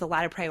film with a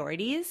lot of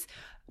priorities,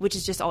 which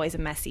is just always a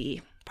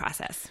messy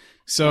process.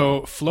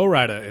 So Flo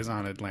Rida is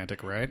on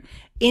Atlantic, right?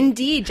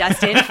 Indeed,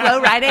 Justin.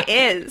 Flo Rida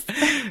is.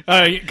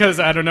 Because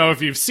I don't know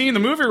if you've seen the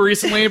movie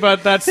recently,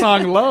 but that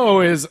song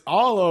Low is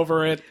all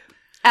over it.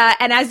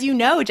 And as you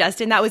know,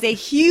 Justin, that was a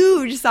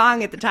huge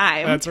song at the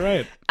time. That's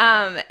right.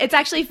 It's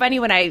actually funny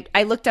when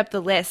I looked up the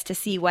list to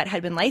see what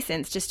had been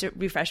licensed, just to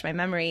refresh my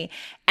memory.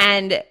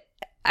 And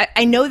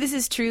I know this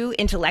is true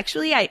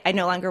intellectually. I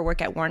no longer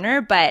work at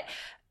Warner, but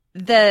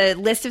the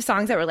list of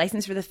songs that were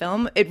licensed for the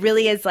film, it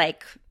really is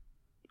like,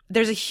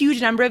 there's a huge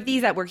number of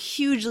these that were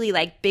hugely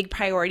like big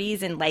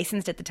priorities and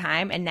licensed at the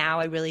time. And now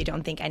I really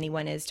don't think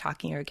anyone is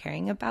talking or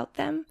caring about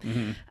them,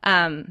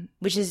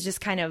 which is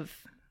just kind of,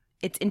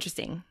 it's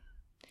interesting.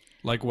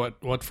 Like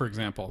what, for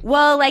example?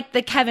 Well, like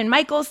the Kevin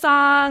Michael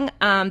song,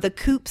 the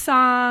Coop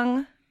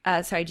song.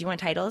 Sorry, do you want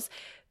titles?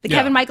 The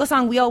Kevin Michael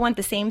song, We All Want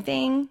the Same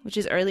Thing, which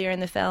is earlier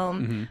in the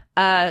film.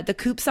 The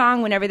Coop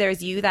song, Whenever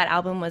There's You, that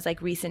album was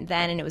like recent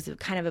then, and it was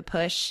kind of a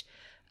push.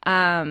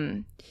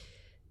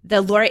 The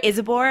Laura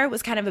Isabor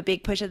was kind of a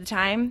big push at the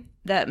time.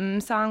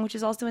 The song, which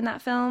is also in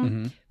that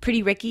film.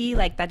 Pretty Ricky,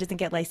 like that doesn't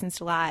get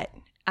licensed a lot.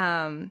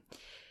 And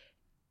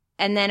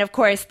then, of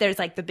course, there's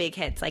like the big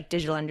hits, like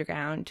Digital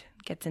Underground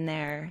gets in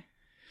there.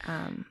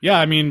 Yeah,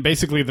 I mean,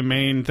 basically the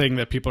main thing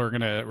that people are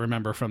going to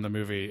remember from the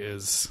movie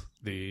is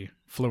the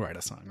Flo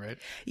Rida song, right?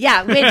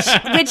 Yeah,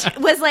 which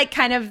was like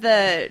kind of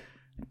the,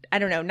 I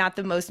don't know, not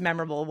the most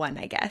memorable one,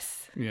 I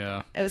guess.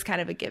 Yeah. It was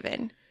kind of a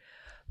given.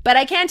 But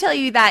I can tell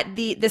you that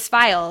this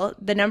file,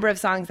 the number of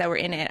songs that were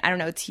in it, I don't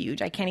know, it's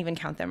huge. I can't even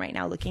count them right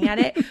now looking at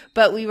it.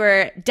 But we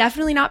were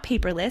definitely not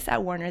paperless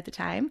at Warner at the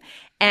time.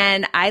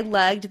 And I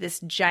lugged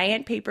this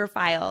giant paper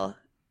file.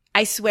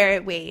 I swear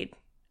it weighed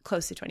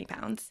close to 20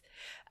 pounds.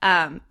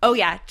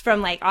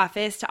 From like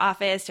office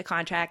to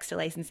contracts to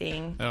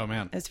licensing. Oh,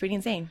 man. It was pretty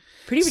insane.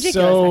 Pretty ridiculous,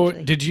 So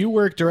actually. did you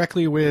work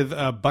directly with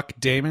Buck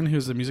Damon,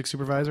 who's the music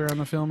supervisor on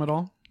the film at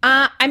all?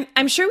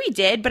 I'm sure we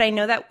did, but I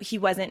know that he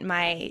wasn't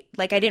I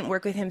didn't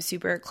work with him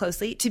super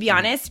closely, to be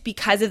honest,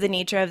 because of the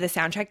nature of the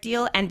soundtrack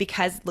deal and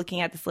because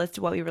looking at this list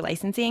of what we were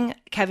licensing,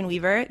 Kevin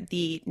Weaver,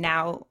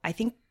 I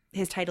think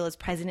his title is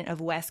president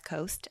of West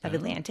Coast of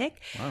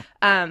Atlantic. Wow.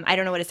 I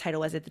don't know what his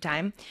title was at the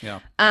time. Yeah.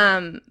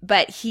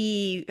 But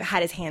he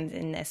had his hands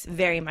in this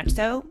very much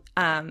so.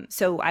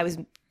 So I was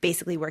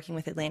basically working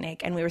with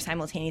Atlantic, and we were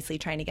simultaneously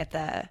trying to get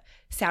the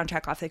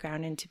soundtrack off the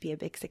ground and to be a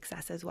big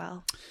success as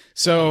well.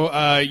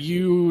 So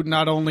you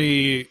not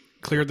only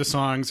cleared the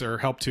songs or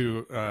helped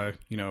to,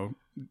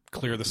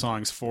 clear the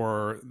songs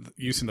for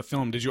use in the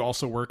film, did you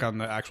also work on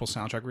the actual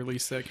soundtrack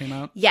release that came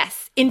out?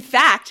 Yes. In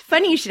fact,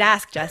 funny you should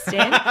ask,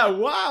 Justin.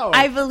 Wow.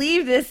 I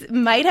believe this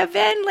might have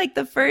been like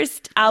the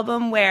first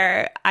album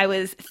where I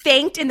was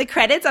thanked in the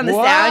credits on the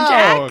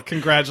soundtrack.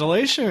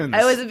 Congratulations.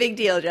 It was a big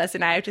deal,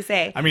 Justin, I have to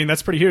say. I mean,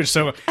 that's pretty huge.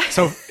 So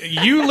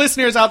you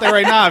listeners out there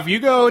right now, if you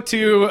go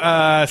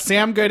to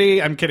Sam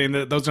Goody, I'm kidding,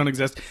 those don't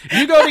exist.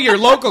 You go to your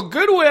local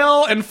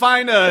Goodwill and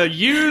find a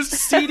used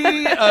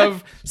CD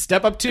of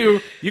Step Up 2,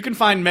 you can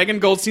find Megan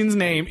Goldstein's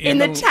name in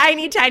the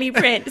tiny, tiny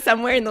print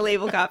somewhere in the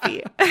label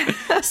copy.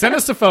 Send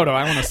us a photo.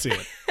 I want to see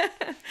it.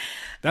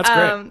 That's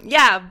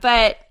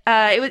great.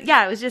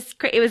 It was just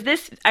great. It was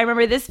this, I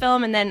remember this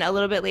film, and then a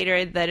little bit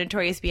later, the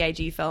Notorious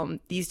B.I.G. film.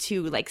 These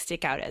two like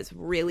stick out as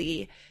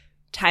really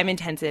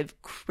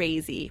time-intensive,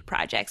 crazy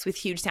projects with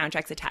huge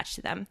soundtracks attached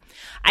to them.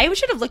 I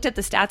should have looked at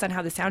the stats on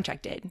how the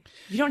soundtrack did.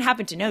 You don't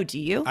happen to know, do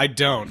you? I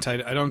don't.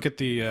 I don't get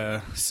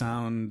the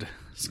sound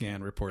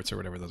scan reports or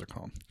whatever those are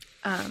called.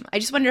 I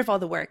just wonder if all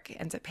the work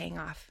ends up paying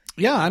off.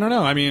 Yeah, I don't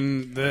know. I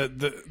mean,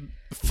 the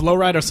Flo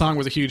Rida song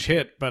was a huge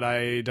hit, but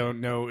I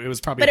don't know. It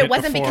was probably But a it hit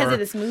wasn't before. because of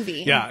this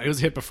movie. Yeah, it was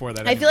a hit before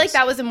that. I feel like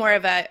that was more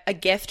of a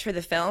gift for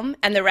the film,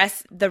 and the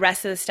rest of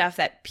the stuff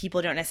that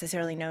people don't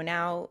necessarily know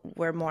now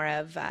were more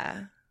of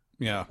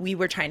we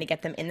were trying to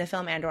get them in the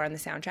film and or on the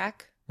soundtrack.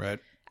 Right.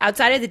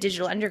 Outside of the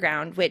Digital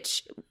Underground,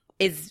 which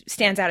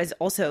stands out as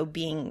also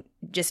being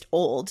just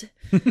old.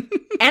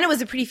 And it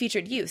was a pretty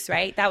featured use,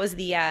 right? That was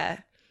the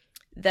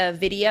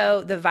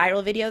video, the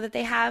viral video that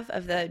they have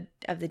of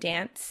the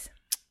dance.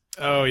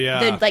 Oh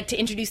yeah. To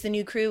introduce the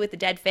new crew with the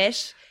dead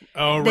fish.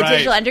 Oh, the right.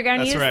 Digital Underground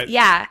That's use. Right.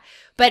 Yeah.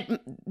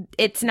 But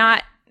it's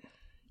not,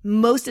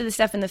 most of the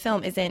stuff in the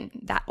film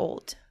isn't that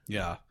old.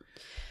 Yeah.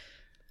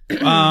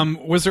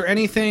 Was there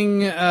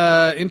anything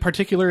in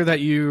particular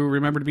that you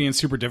remembered being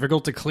super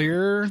difficult to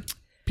clear?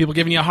 People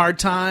giving you a hard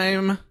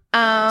time?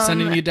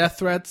 Sending you death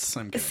threats?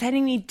 I'm kidding.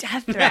 Sending me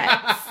death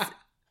threats.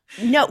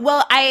 No,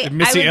 well, Did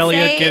Missy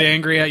Elliott get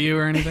angry at you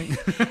or anything?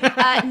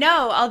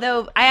 No,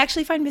 although I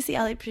actually find Missy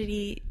Elliott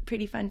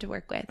pretty fun to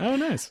work with. Oh,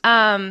 nice.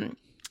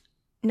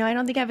 No, I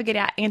don't think I have a good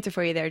answer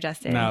for you there,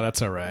 Justin. No,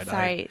 that's all right.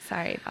 Sorry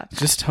about that.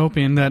 Just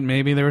hoping that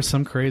maybe there was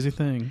some crazy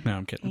thing. No,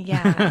 I'm kidding.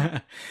 Yeah.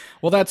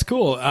 Well, that's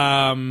cool.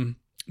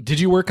 Did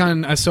you work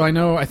on? I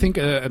think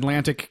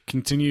Atlantic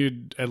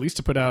continued at least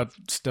to put out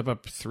Step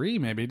Up 3.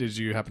 Maybe did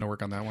you happen to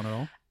work on that one at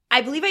all?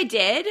 I believe I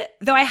did,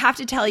 though I have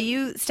to tell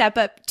you, Step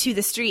Up to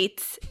the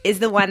Streets is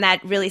the one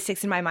that really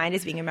sticks in my mind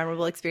as being a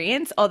memorable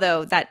experience.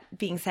 Although, that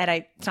being said,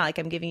 it's not like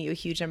I'm giving you a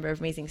huge number of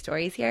amazing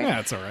stories here. Yeah,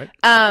 that's all right.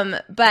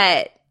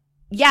 But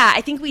yeah,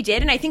 I think we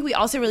did. And I think we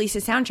also released a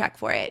soundtrack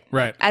for it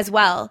as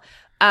well,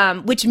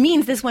 which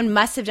means this one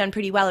must have done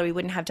pretty well or we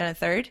wouldn't have done a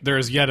third.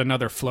 There's yet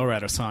another Flo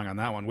Rida song on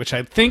that one, which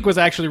I think was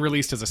actually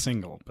released as a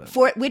single. But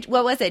What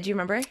was it? Do you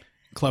remember?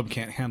 Club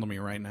Can't Handle Me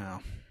Right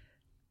Now.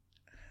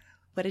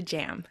 What a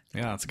jam.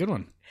 Yeah, that's a good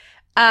one.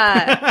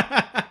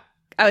 I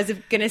was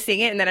going to sing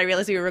it, and then I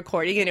realized we were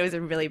recording, and it was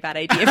a really bad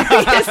idea for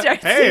me to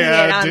start singing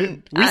it.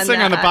 Dude, we sing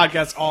on the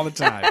podcast all the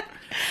time.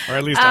 Or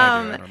at least I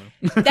do. I don't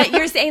know. That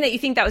you're saying that you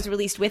think that was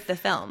released with the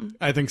film.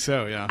 I think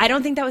so, yeah. I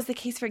don't think that was the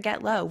case for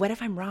Get Low. What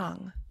if I'm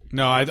wrong?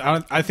 No,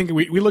 I think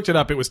we looked it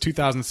up. It was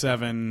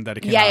 2007 that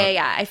it came out.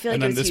 Yeah. I feel like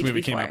and it then was this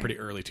movie before. came out pretty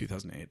early,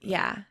 2008.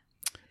 Yeah.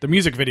 The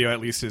music video, at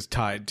least, is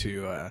tied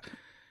to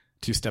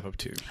Step Up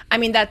 2. I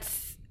mean,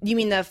 you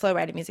mean the Flo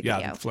Rida music video?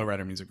 Yeah, the Flo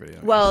Rida music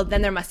video. Well,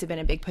 then there must have been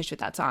a big push with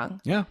that song.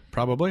 Yeah,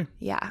 probably.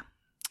 Yeah.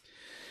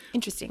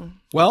 Interesting.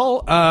 Well,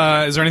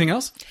 is there anything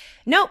else?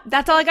 Nope,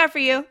 that's all I got for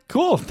you.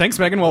 Cool. Thanks,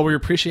 Megan. Well, we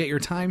appreciate your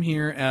time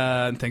here,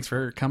 and thanks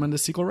for coming to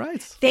Sequel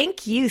Rights.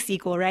 Thank you,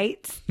 Sequel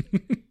Rights.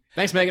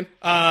 Thanks, Megan.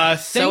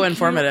 So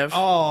informative. You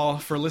all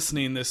for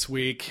listening this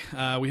week.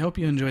 We hope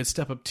you enjoyed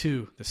Step Up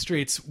 2, The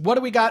Streets. What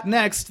do we got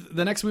next?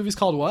 The next movie's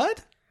called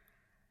what?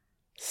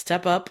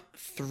 Step Up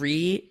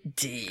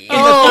 3D. In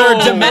the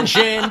third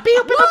dimension.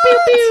 Pew, pew, pew,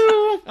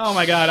 pew. Oh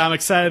my god, I'm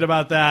excited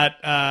about that.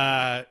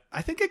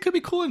 I think it could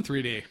be cool in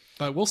 3D,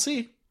 but we'll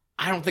see.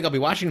 I don't think I'll be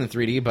watching in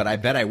 3D, but I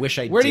bet I wish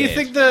I did. Where do you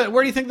think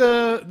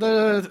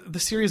the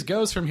series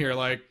goes from here?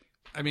 Like,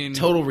 I mean,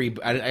 total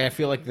reboot. I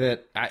feel like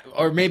that,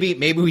 or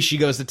maybe she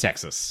goes to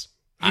Texas.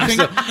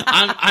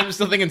 I'm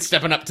still thinking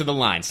stepping up to the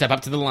line. Step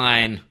up to the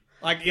line.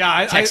 Like,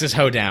 yeah, Texas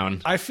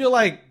hoedown. I feel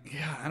like,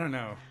 I don't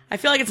know. I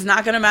feel like it's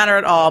not going to matter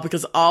at all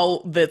because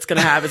all that's going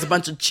to have is a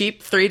bunch of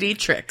cheap 3D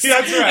tricks. Yeah,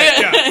 that's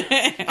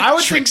right. Yeah. I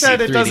would think that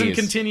it 3Ds. doesn't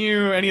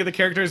continue any of the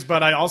characters,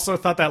 but I also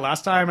thought that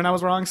last time and I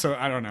was wrong, so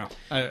I don't know.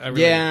 I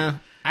really,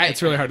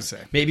 it's really hard to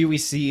say. Maybe we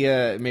see,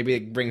 maybe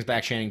it brings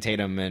back Channing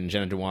Tatum and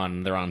Jenna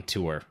Dewan. They're on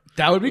tour.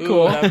 That would be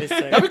cool. That'd be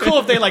sick. That'd be cool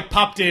if they like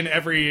popped in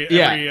every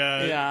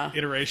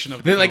iteration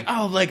of. They're like,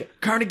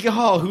 Carnegie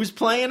Hall. Who's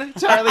playing?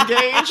 Tyler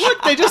Gage.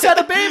 Look, they just had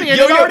a baby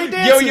and it already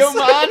dances. Yo-Yo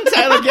Man,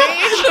 Tyler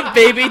Gage, The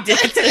baby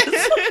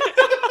dances.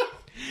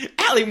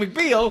 Ally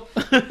McBeal.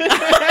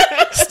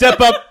 Step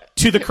up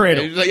to the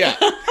cradle. Yeah,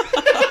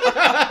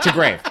 to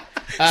grave.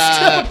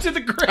 Step up to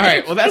the grave. All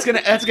right. Well, that's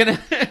gonna.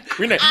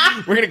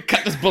 We're gonna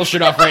cut this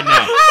bullshit off right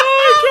now.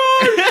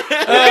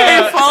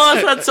 Hey, follow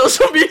us on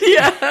social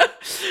media,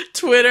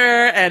 Twitter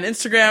and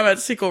Instagram at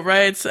Sequel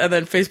Rights, and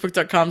then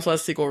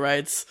Facebook.com/Sequel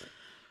Rights.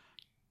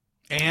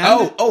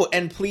 And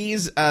and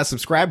please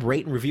subscribe,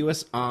 rate, and review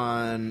us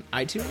on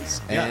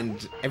iTunes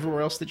and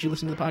everywhere else that you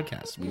listen to the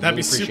podcast. That'd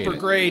be super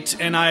great.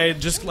 And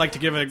I'd just like to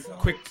give a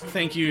quick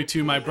thank you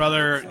to my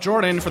brother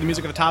Jordan for the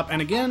music at the top.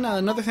 And again,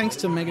 another thanks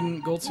to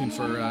Megan Goldstein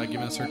for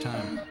giving us her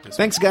time.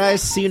 Thanks,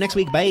 guys. See you next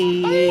week. Bye.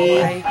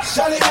 Bye.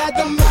 Shawty had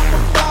the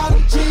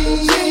bottom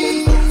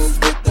jeans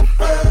with the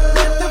fur.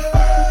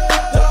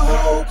 The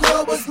whole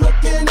club was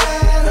looking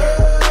at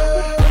her.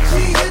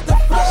 She hit the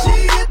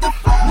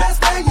floor. Next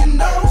thing you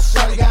know,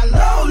 shawty got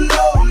low.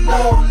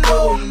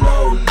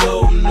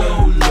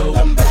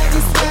 Them baggy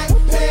slack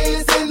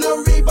pants and the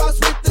Reeboks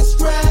with the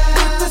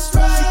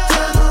strap. She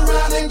turned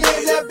around and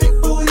gave that big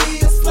booty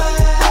a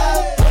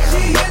slap.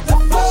 She hit the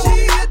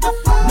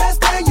floor. Next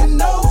thing you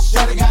know,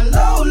 shawty got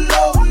low.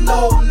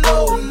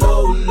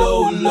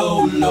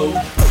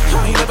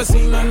 I ain't never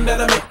seen nothing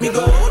that'll make me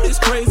go this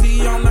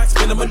crazy all night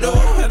spinning my dough.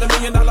 Had $1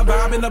 million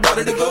vibe in the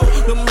body to go.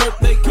 Them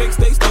birthday cakes,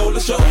 they stole the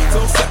show.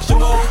 So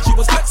sexual, she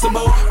was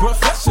flexible,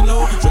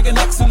 professional, drinking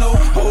Xanol.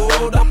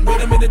 Hold up,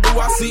 wait a minute, do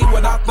I see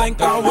what I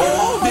think I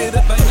will? Did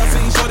a thing I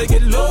seen, sure they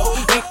get low.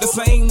 Ain't the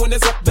same when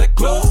it's up that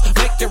close.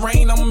 Make it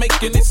rain, I'm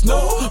making it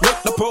snow.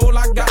 With the pole,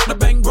 I got the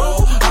bang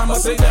roll. I'ma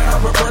say that I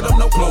prefer them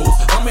no clothes.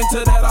 I'm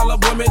into that, all the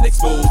women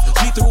exposed.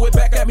 She threw it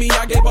back at me,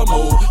 I gave her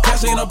more.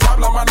 Cash ain't a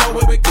problem, I know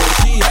where it goes.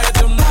 She had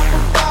them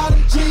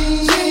bottom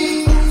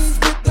jeans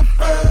with the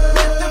fur.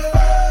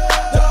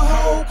 The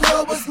whole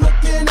club was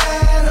looking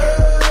at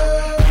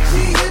her.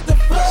 She hit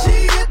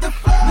the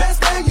floor. Next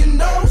thing you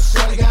know,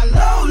 shawty got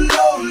low.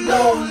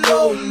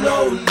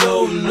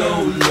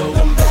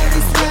 Them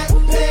baggy slack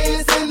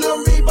pants and the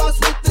Reeboks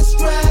with the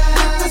strap.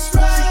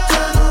 She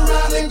turned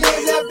around and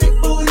gave that big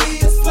booty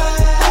a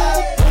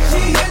slap.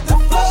 She hit the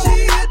floor.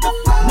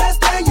 Next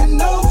thing you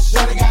know,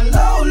 shawty got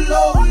low.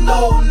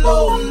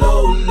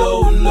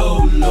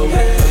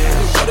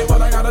 Shawty,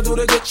 what I gotta do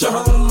do to get you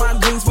home? My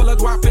jeans full of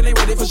guap and they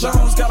ready for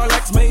shows. Got a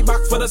Lex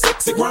Maybach for the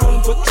sexy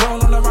grown.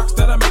 Patron on the rocks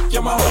that'll make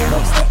you moan.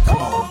 1 step, come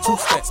on. 2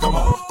 steps, come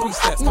on. 3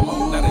 steps, come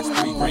on. Now that's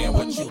 $3 grand.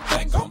 What you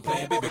think I'm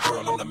playing? Baby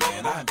girl, I'm the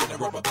man. I've been a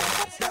rubber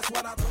band. That's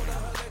what I told her.